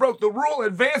guy that broke the rule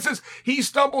advances. He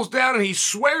stumbles down and he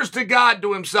swears to God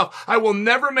to himself, I will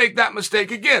never make that mistake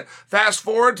again. Fast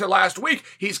forward to last week.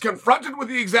 He's confronted with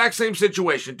the exact same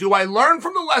situation. Do I learn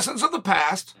from the lessons of the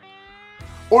past,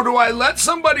 or do I let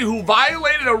somebody who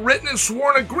violated a written and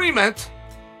sworn agreement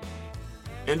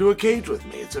into a cage with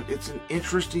me? It's an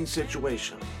interesting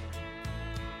situation.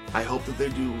 I hope that they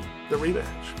do the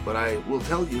rematch, but I will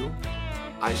tell you,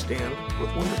 I stand with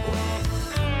Wonderboy.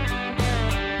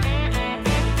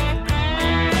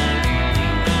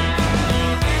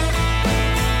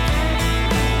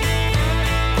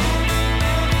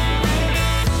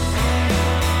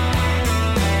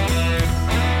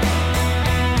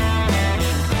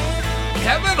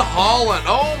 Kevin Holland,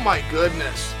 oh my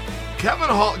goodness. Kevin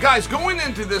Holland, guys, going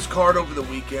into this card over the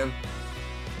weekend,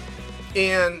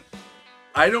 and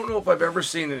I don't know if I've ever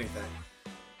seen anything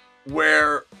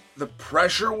where the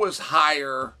pressure was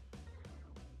higher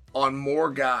on more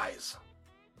guys.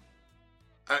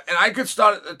 And I could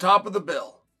start at the top of the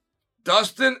bill.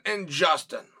 Dustin and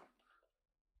Justin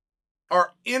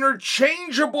are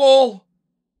interchangeable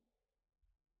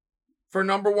for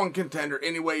number 1 contender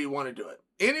any way you want to do it.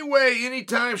 Anyway,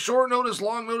 anytime, short notice,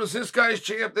 long notice, this guy's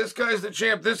champ, this guy's the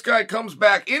champ, this guy comes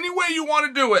back. Any way you want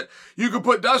to do it, you could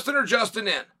put Dustin or Justin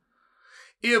in.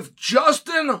 If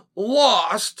Justin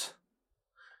lost,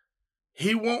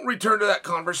 he won't return to that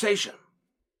conversation.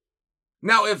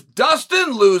 Now, if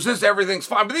Dustin loses, everything's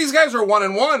fine. But these guys are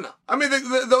 1-1. I mean,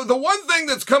 the one thing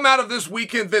that's come out of this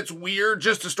weekend that's weird,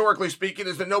 just historically speaking,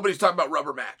 is that nobody's talking about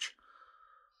rubber match.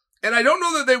 And I don't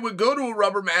know that they would go to a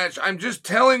rubber match. I'm just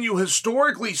telling you,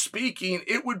 historically speaking,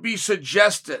 it would be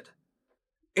suggested.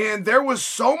 And there was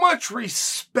so much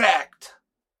respect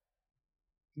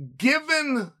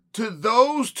given to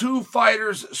those 2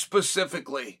 fighters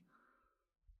specifically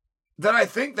that I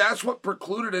think that's what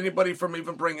precluded anybody from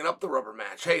even bringing up the rubber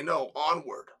match. Hey, no,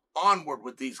 onward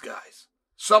with these guys.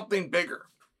 Something bigger.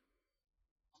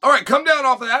 All right, come down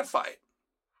off of that fight.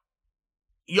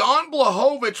 Jan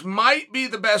Blachowicz might be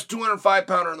the best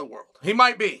 205-pounder in the world. He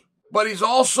might be. But he's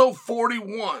also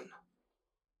 41.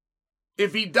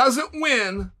 If he doesn't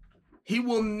win, he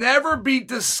will never be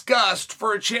discussed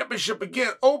for a championship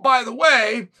again. Oh, by the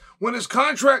way, when his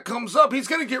contract comes up, he's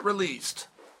going to get released.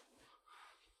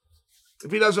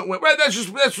 If he doesn't win. Right, that's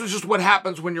just what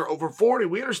happens when you're over 40.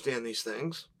 We understand these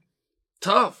things.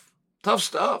 Tough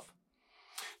stuff.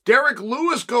 Derrick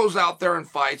Lewis goes out there and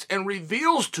fights and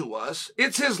reveals to us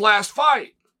it's his last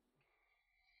fight.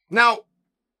 Now,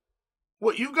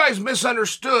 what you guys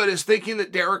misunderstood is thinking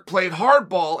that Derrick played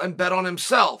hardball and bet on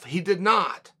himself. He did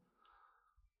not.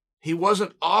 He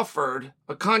wasn't offered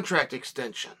a contract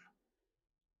extension.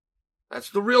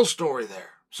 That's the real story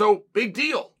there. So, big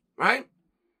deal, right?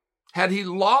 Had he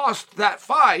lost that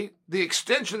fight, the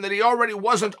extension that he already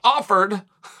wasn't offered,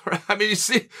 I mean, you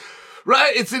see,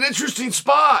 right? It's an interesting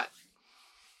spot.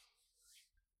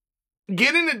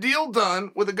 Getting a deal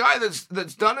done with a guy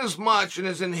that's done as much and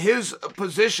is in his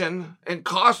position and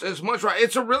cost as much, right?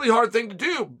 It's a really hard thing to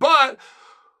do. But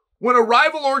when a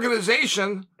rival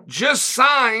organization just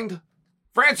signed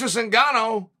Francis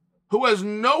Ngannou, who has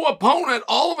no opponent,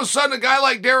 all of a sudden a guy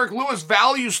like Derrick Lewis'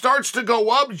 value starts to go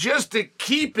up just to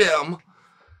keep him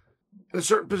in a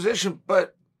certain position.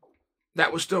 But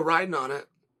that was still riding on it.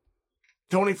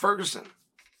 Tony Ferguson,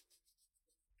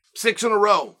 6 in a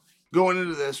row going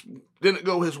into this, didn't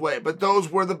go his way. But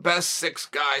those were the best 6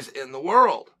 guys in the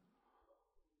world.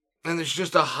 And it's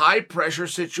just a high-pressure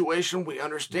situation. We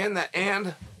understand that.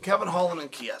 And Kevin Holland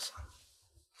and Chiesa.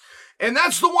 And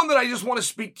that's the one that I just want to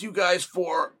speak to you guys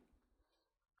for.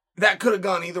 That could have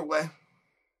gone either way.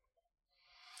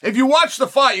 If you watch the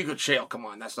fight, you could say, oh, come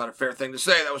on, that's not a fair thing to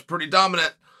say. That was pretty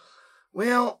dominant.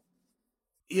 Well,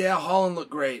 yeah, Holland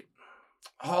looked great.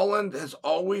 Holland has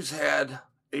always had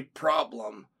a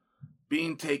problem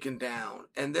being taken down.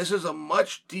 And this is a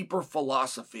much deeper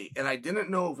philosophy. And I didn't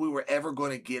know if we were ever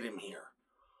going to get him here.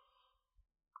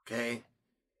 Okay?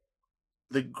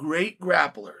 The great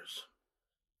grapplers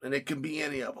and it can be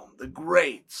any of them. The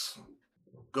greats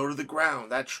go to the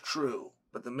ground. That's true.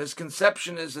 But the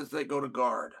misconception is that they go to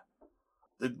guard.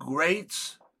 The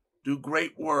greats do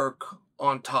great work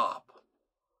on top.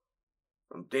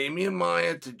 From Damian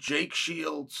Maia to Jake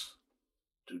Shields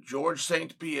to George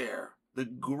St. Pierre, the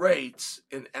greats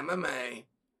in MMA,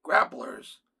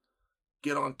 grapplers,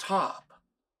 get on top.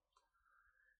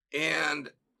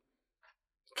 And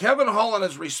Kevin Holland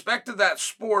has respected that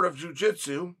sport of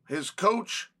jiu-jitsu, his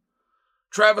coach,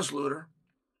 Travis Lutter,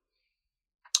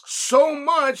 so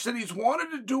much that he's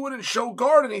wanted to do it in show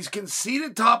guard, and he's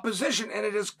conceded top position, and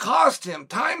it has cost him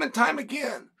time and time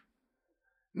again.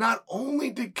 Not only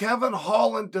did Kevin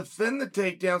Holland defend the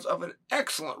takedowns of an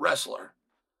excellent wrestler,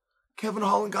 Kevin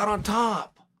Holland got on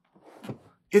top.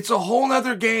 It's a whole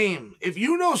nother game. If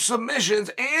you know submissions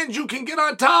and you can get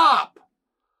on top,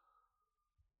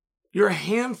 you're a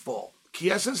handful.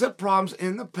 Chiesa's had problems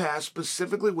in the past,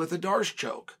 specifically with a Darce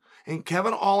choke. And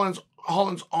Kevin Holland's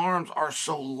arms are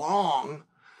so long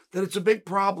that it's a big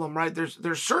problem, right?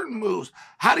 There's certain moves.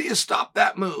 How do you stop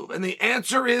that move? And the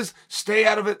answer is stay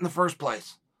out of it in the first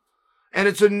place. And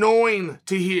it's annoying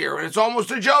to hear, and it's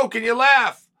almost a joke, and you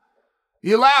laugh.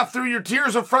 You laugh through your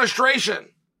tears of frustration.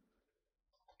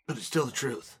 But it's still the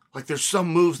truth. Like, there's some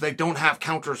moves they don't have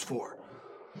counters for.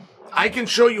 I can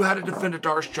show you how to defend a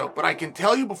Darce choke, but I can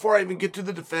tell you before I even get to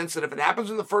the defense that if it happens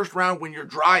in the first round when you're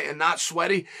dry and not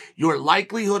sweaty, your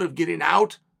likelihood of getting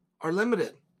out are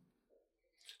limited.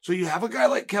 So you have a guy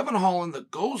like Kevin Holland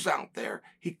that goes out there.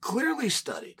 He clearly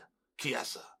studied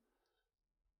Chiesa.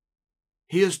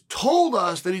 He has told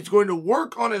us that he's going to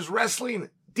work on his wrestling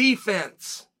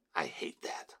defense. I hate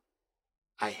that.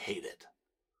 I hate it.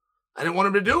 I didn't want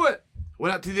him to do it.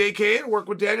 Went out to the AKA to work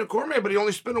with Daniel Cormier, but he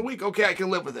only spent a week. Okay, I can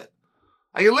live with it.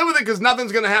 I can live with it because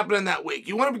nothing's going to happen in that week.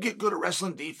 You want him to get good at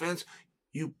wrestling defense?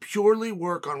 You purely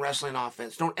work on wrestling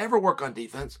offense. Don't ever work on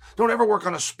defense. Don't ever work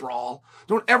on a sprawl.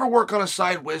 Don't ever work on a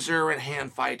side whizzer and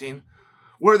hand fighting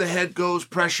where the head goes,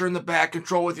 pressure in the back,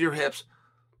 control with your hips.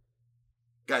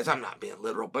 Guys, I'm not being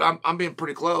literal, but I'm being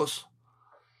pretty close.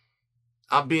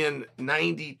 I'm being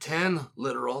 90-10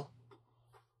 literal.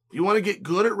 You want to get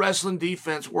good at wrestling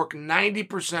defense, work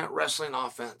 90% wrestling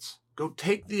offense. Go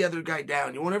take the other guy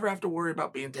down. You won't ever have to worry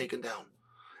about being taken down.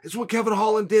 It's what Kevin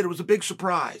Holland did. It was a big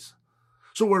surprise.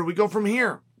 So where do we go from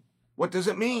here? What does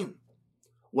it mean?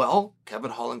 Well,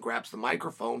 Kevin Holland grabs the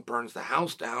microphone, burns the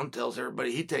house down, tells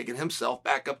everybody he's taking himself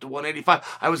back up to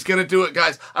 185. I was going to do it,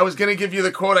 guys. I was going to give you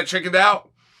the quote. I chickened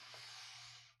out.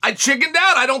 I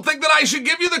don't think that I should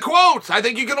give you the quote. I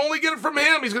think you can only get it from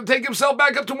him. He's going to take himself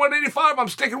back up to 185. I'm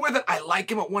sticking with it. I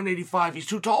like him at 185. He's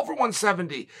too tall for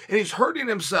 170, and he's hurting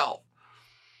himself.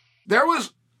 There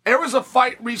was a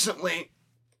fight recently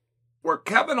where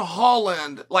Kevin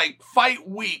Holland, fight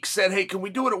week, said, hey, can we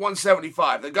do it at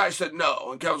 175? The guy said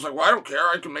no. And Kevin's like, well, I don't care.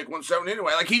 I can make 170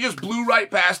 anyway. He just blew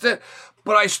right past it,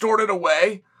 but I stored it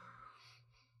away.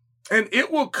 And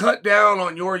it will cut down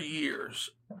on your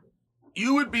years.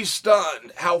 You would be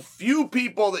stunned how few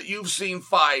people that you've seen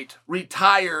fight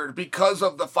retired because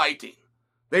of the fighting.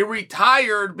 They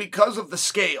retired because of the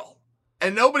scale.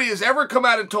 And nobody has ever come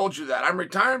out and told you that. I'm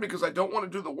retiring because I don't want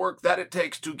to do the work that it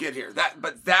takes to get here.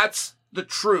 But that's the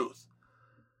truth.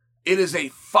 It is a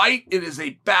fight. It is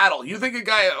a battle. You think a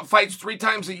guy fights 3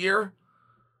 times a year?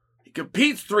 He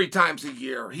competes 3 times a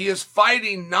year. He is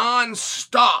fighting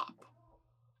nonstop.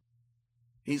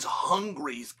 He's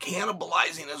hungry. He's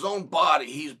cannibalizing his own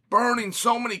body. He's burning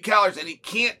so many calories and he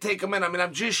can't take them in. I mean,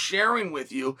 I'm just sharing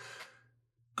with you.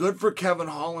 Good for Kevin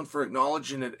Holland for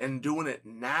acknowledging it and doing it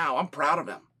now. I'm proud of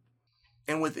him.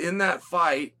 And within that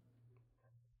fight,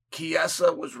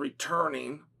 Chiesa was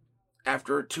returning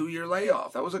after a 2-year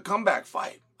layoff. That was a comeback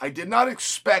fight. I did not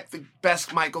expect the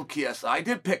best Michael Chiesa. I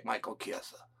did pick Michael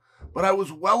Chiesa. But I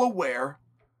was well aware,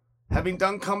 having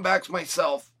done comebacks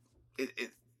myself,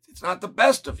 it's not the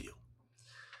best of you.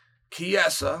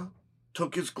 Chiesa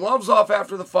took his gloves off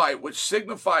after the fight, which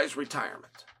signifies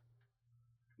retirement.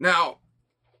 Now,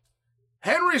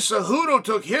 Henry Cejudo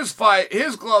took his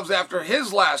gloves after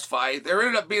his last fight. There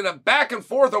ended up being a back and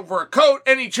forth over a coat,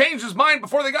 and he changed his mind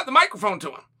before they got the microphone to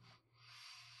him.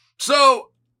 So,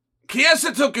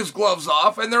 Chiesa took his gloves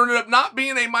off, and there ended up not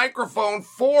being a microphone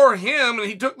for him, and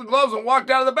he took the gloves and walked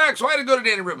out of the back. So I had to go to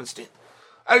Danny Rubenstein.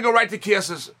 I had to go right to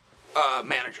Chiesa's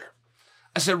manager.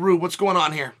 I said, Rube, what's going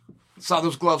on here? Saw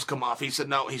those gloves come off. He said,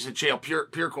 no. He said, Chael,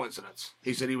 pure coincidence.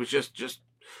 He said he was just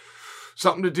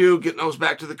something to do, getting those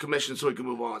back to the commission so he could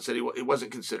move on. Said he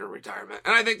wasn't considering retirement.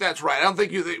 And I think that's right. I don't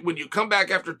think when you come back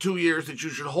after 2 years that you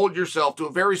should hold yourself to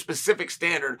a very specific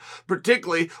standard,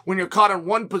 particularly when you're caught in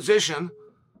one position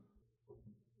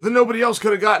that nobody else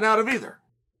could have gotten out of either.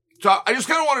 So I just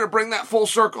kind of wanted to bring that full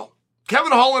circle.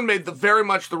 Kevin Holland made very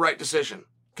much the right decision.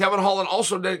 Kevin Holland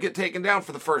also didn't get taken down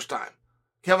for the first time.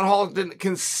 Kevin Holland didn't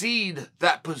concede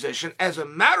that position. As a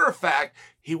matter of fact,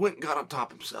 he went and got on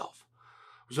top himself.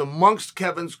 It was amongst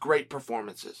Kevin's great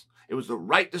performances. It was the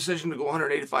right decision to go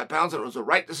 185 pounds, and it was the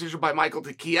right decision by Michael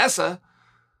to Chiesa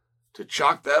to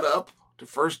chalk that up to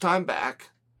first time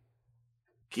back.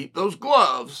 Keep those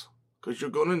gloves, because you're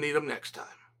going to need them next time.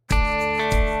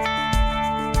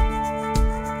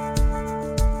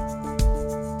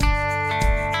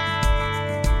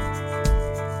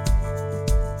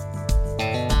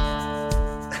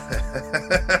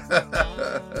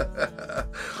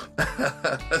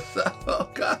 So,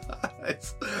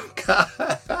 guys.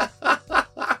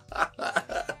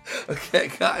 Okay,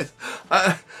 guys.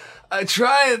 I'm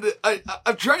trying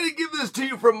to give this to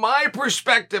you from my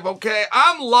perspective, okay?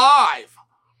 I'm live.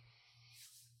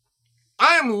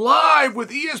 I am live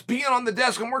with ESPN on the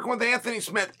desk. I'm working with Anthony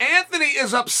Smith. Anthony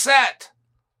is upset.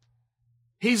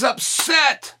 He's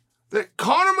upset that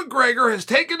Conor McGregor has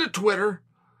taken to Twitter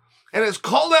and has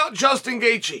called out Justin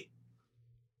Gaethje.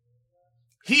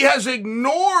 He has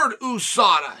ignored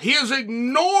USADA. He has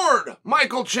ignored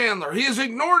Michael Chandler. He has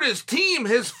ignored his team,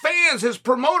 his fans, his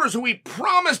promoters, who he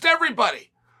promised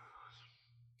everybody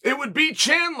it would be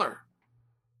Chandler.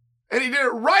 And he did it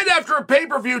right after a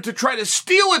pay-per-view to try to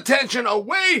steal attention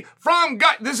away from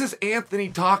guys. This is Anthony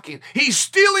talking. He's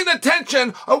stealing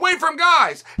attention away from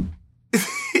guys.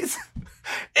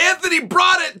 Anthony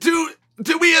brought it to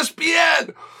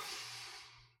ESPN.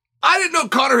 I didn't know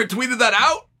Conor had tweeted that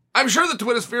out. I'm sure the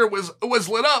Twitter sphere was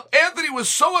lit up. Anthony was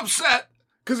so upset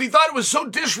because he thought it was so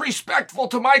disrespectful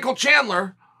to Michael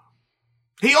Chandler.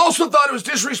 He also thought it was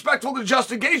disrespectful to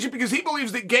Justin Gaethje because he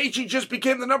believes that Gaethje just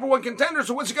became the number one contender.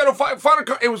 So once he got to fight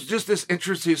Conor, it was just this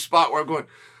interesting spot where I'm going,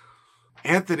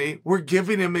 Anthony, we're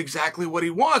giving him exactly what he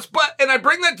wants. And I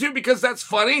bring that to you because that's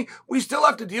funny. We still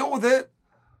have to deal with it.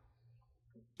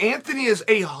 Anthony is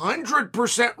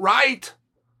 100% right.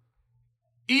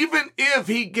 Even if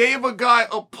he gave a guy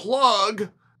a plug,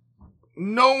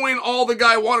 knowing all the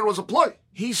guy wanted was a plug,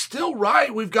 he's still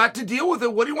right. We've got to deal with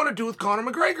it. What do you want to do with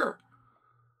Conor McGregor?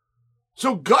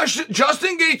 So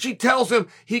Justin Gaethje tells him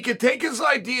he can take his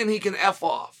ID and he can F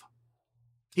off.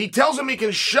 He tells him he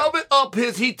can shove it up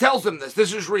he tells him this.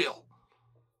 This is real.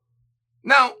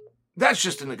 Now, that's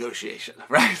just a negotiation,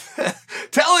 right?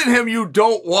 Telling him you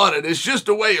don't want it is just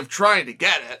a way of trying to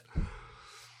get it.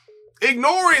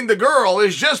 Ignoring the girl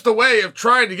is just a way of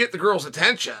trying to get the girl's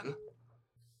attention.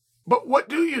 But what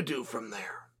do you do from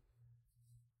there?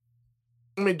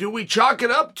 I mean, do we chalk it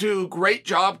up to great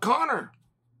job, Conor?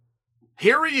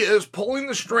 Here he is pulling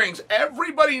the strings.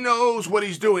 Everybody knows what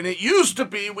he's doing. It used to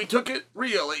be we took it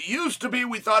real. It used to be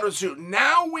we thought it was suit.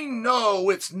 Now we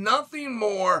know it's nothing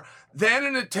more than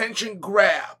an attention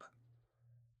grab.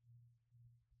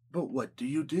 But what do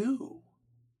you do?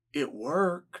 It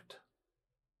worked.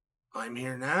 I'm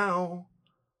here now.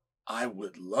 I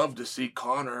would love to see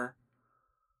Conor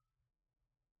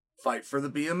fight for the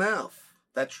BMF.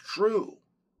 That's true.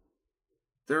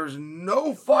 There's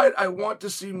no fight I want to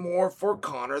see more for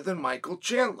Conor than Michael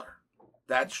Chandler.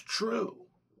 That's true.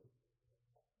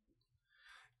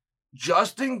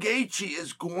 Justin Gaethje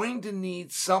is going to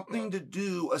need something to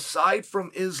do aside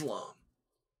from Islam.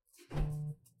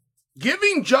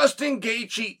 Giving Justin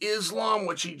Gaethje Islam,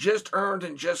 which he just earned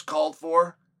and just called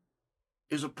for,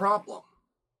 is a problem.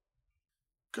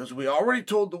 Because we already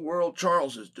told the world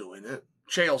Charles is doing it.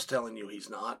 Chael's telling you he's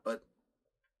not, but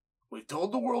we've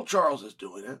told the world Charles is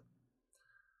doing it.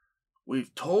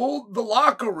 We've told the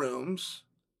locker rooms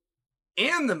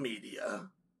and the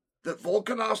media that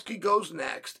Volkanovski goes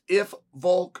next if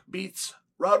Volk beats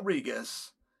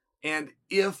Rodriguez and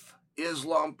if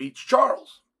Islam beats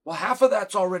Charles. Well, half of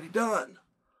that's already done.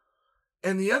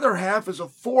 And the other half is a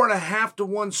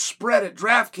 4.5-1 spread at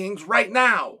DraftKings right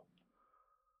now.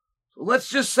 So let's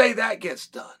just say that gets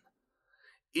done.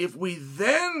 If we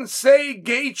then say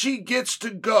Gaethje gets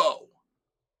to go,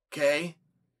 okay,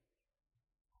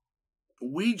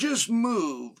 we just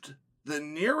moved the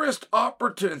nearest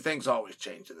opportunity. Things always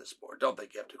change in this sport. Don't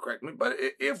think you have to correct me. But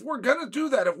if we're going to do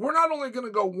that, if we're not only going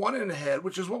to go one in ahead,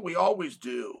 which is what we always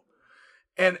do,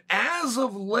 and as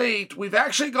of late, we've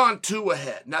actually gone 2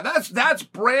 ahead. Now, that's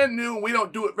brand new, and we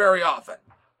don't do it very often.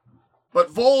 But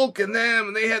Volk and them,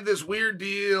 and they had this weird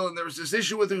deal, and there was this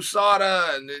issue with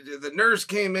USADA, and the nurse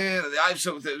came in, and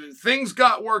so things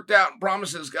got worked out, and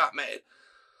promises got made.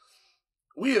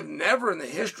 We have never in the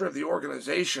history of the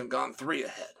organization gone 3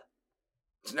 ahead.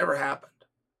 It's never happened.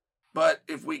 But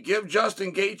if we give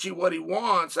Justin Gaethje what he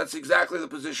wants, that's exactly the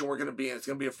position we're going to be in. It's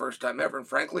going to be a first time ever. And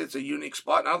frankly, it's a unique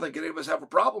spot. And I don't think any of us have a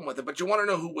problem with it. But you want to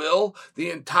know who will? The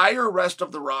entire rest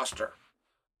of the roster.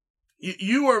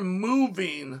 You are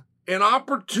moving an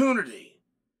opportunity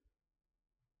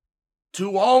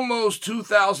to almost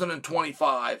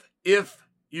 2025 if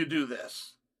you do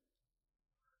this.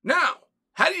 Now,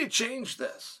 how do you change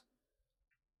this?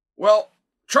 Well,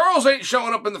 Charles ain't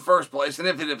showing up in the first place, and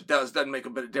if it does, doesn't make a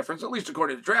bit of difference, at least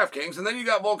according to DraftKings. And then you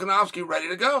got Volkanovski ready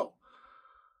to go,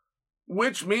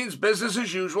 which means business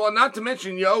as usual. And not to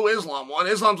mention, you owe Islam one.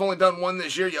 Islam's only done one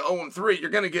this year. You owe him 3. You're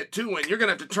going to get 2 in. You're going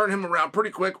to have to turn him around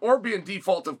pretty quick or be in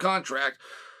default of contract.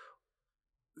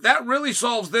 That really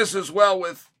solves this as well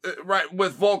with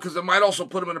Volk, because it might also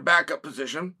put him in a backup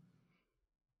position.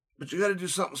 But you got to do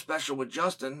something special with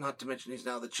Justin, not to mention he's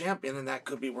now the champion, and that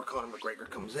could be where Conor McGregor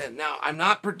comes in. Now, I'm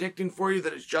not predicting for you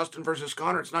that it's Justin versus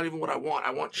Conor. It's not even what I want.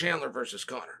 I want Chandler versus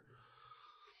Conor.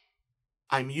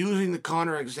 I'm using the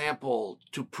Conor example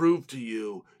to prove to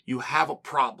you have a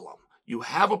problem. You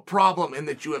have a problem in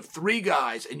that you have 3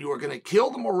 guys and you are going to kill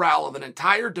the morale of an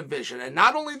entire division. And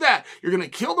not only that, you're going to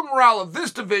kill the morale of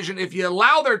this division if you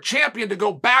allow their champion to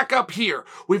go back up here.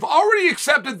 We've already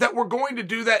accepted that we're going to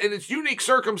do that in its unique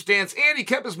circumstance, and he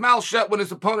kept his mouth shut when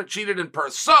his opponent cheated in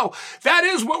Perth. So that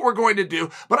is what we're going to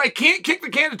do. But I can't kick the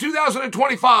can to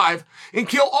 2025 and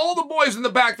kill all the boys in the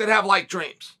back that have like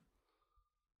dreams.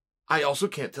 I also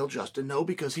can't tell Justin no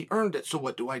because he earned it. So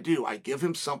what do? I give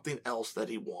him something else that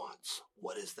he wants.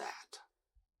 What is that?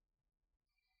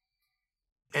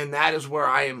 And that is where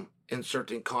I am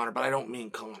inserting Conor, but I don't mean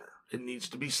Conor. It needs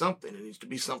to be something. It needs to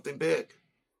be something big.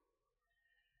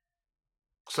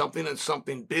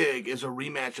 Something big is a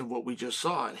rematch of what we just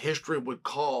saw. And history would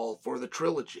call for the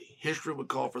trilogy. History would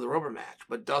call for the rubber match.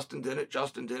 But Justin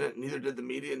didn't, neither did the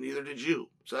media, neither did you.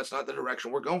 So that's not the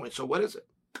direction we're going. So what is it?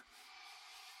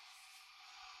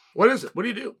 What is it? What do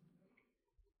you do?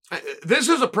 This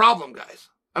is a problem, guys.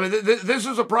 I mean, this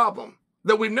is a problem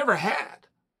that we've never had.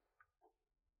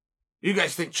 You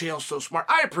guys think Chael's so smart.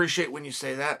 I appreciate when you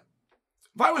say that.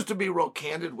 If I was to be real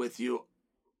candid with you,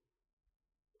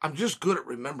 I'm just good at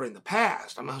remembering the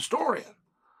past. I'm a historian.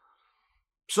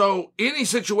 So any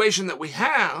situation that we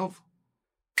have,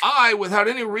 I, without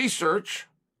any research,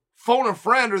 phone a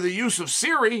friend or the use of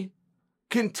Siri,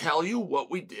 can tell you what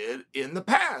we did in the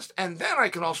past. And then I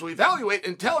can also evaluate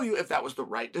and tell you if that was the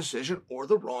right decision or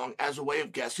the wrong as a way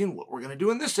of guessing what we're going to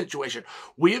do in this situation.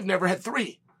 We have never had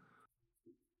 3.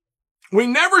 We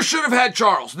never should have had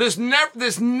Charles. This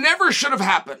never should have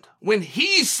happened. When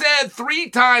he said 3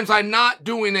 times, I'm not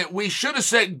doing it, we should have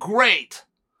said, great.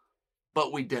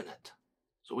 But we didn't.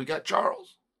 So we got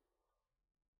Charles.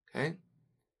 Okay?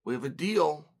 We have a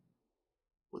deal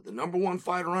with the number 1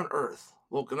 fighter on earth,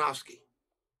 Volkanovski.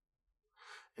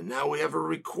 And now we have a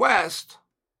request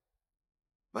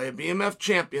by a BMF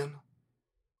champion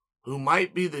who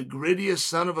might be the grittiest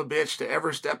son of a bitch to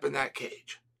ever step in that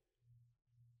cage.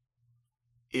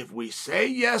 If we say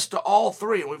yes to all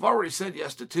 3, and we've already said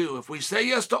yes to 2, if we say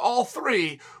yes to all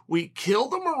 3, we kill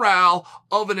the morale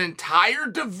of an entire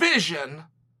division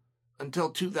until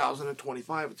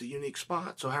 2025. It's a unique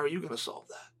spot. So how are you going to solve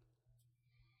that?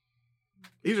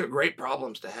 These are great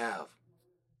problems to have.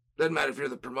 Doesn't matter if you're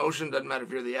the promotion, doesn't matter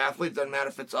if you're the athlete, doesn't matter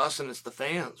if it's us and it's the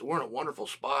fans. We're in a wonderful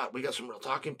spot. We got some real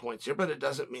talking points here, but it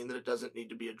doesn't mean that it doesn't need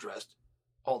to be addressed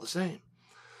all the same.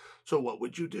 So what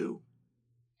would you do?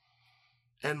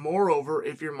 And moreover,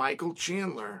 if you're Michael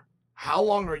Chandler, how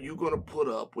long are you going to put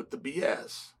up with the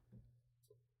BS?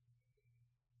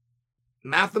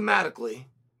 Mathematically,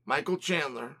 Michael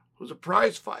Chandler, who's a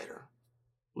prize fighter,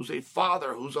 who's a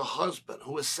father, who's a husband,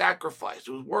 who has sacrificed,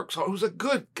 who works hard, who's a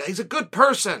good guy, he's a good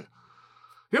person.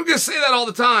 You don't get to say that all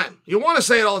the time. You want to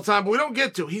say it all the time, but we don't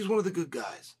get to. He's one of the good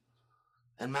guys.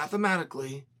 And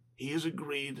mathematically, he has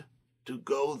agreed to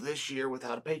go this year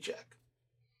without a paycheck.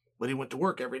 But he went to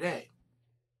work every day.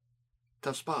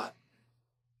 Tough spot.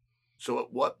 So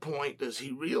at what point does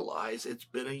he realize it's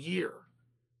been a year?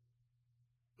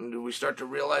 And do we start to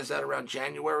realize that around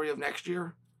January of next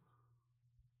year?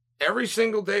 Every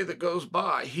single day that goes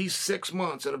by, he's 6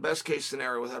 months in a best case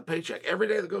scenario without a paycheck. Every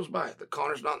day that goes by, the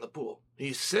Conor's not in the pool.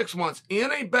 He's 6 months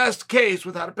in a best case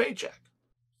without a paycheck.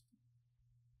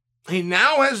 He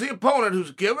now has the opponent who's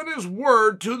given his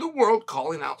word to the world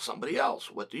calling out somebody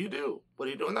else. What do you do? What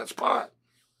do you do in that spot?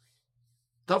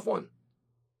 Tough one.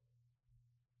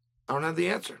 I don't have the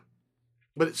answer.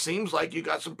 But it seems like you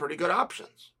got some pretty good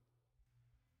options.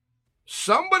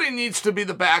 Somebody needs to be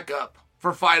the backup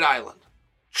for Fight Island.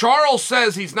 Charles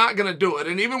says he's not going to do it.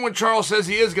 And even when Charles says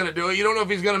he is going to do it, you don't know if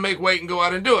he's going to make weight and go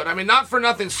out and do it. I mean, not for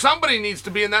nothing. Somebody needs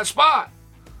to be in that spot.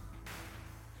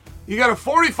 You got a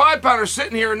 45-pounder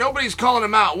sitting here and nobody's calling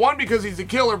him out. One, because he's a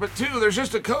killer, but two, there's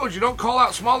just a code. You don't call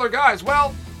out smaller guys.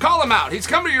 Well, call him out. He's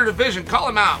coming to your division. Call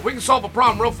him out. We can solve a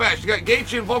problem real fast. You got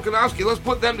Gaethje and Volkanovski. Let's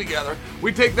put them together.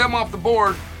 We take them off the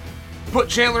board. Put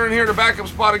Chandler in here to backup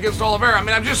spot against Oliveira. I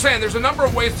mean, I'm just saying, there's a number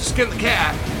of ways to skin the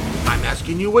cat. I'm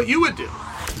asking you what you would do.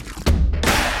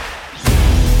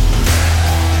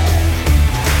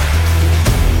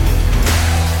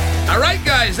 All right,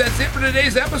 guys, that's it for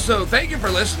today's episode. Thank you for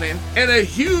listening. And a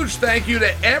huge thank you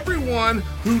to everyone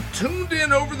who tuned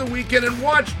in over the weekend and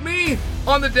watched me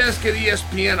on the desk at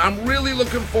ESPN. I'm really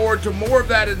looking forward to more of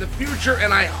that in the future,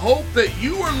 and I hope that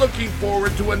you are looking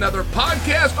forward to another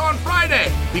podcast on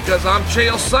Friday, because I'm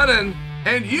Chael Sonnen,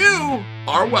 and you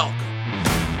are welcome.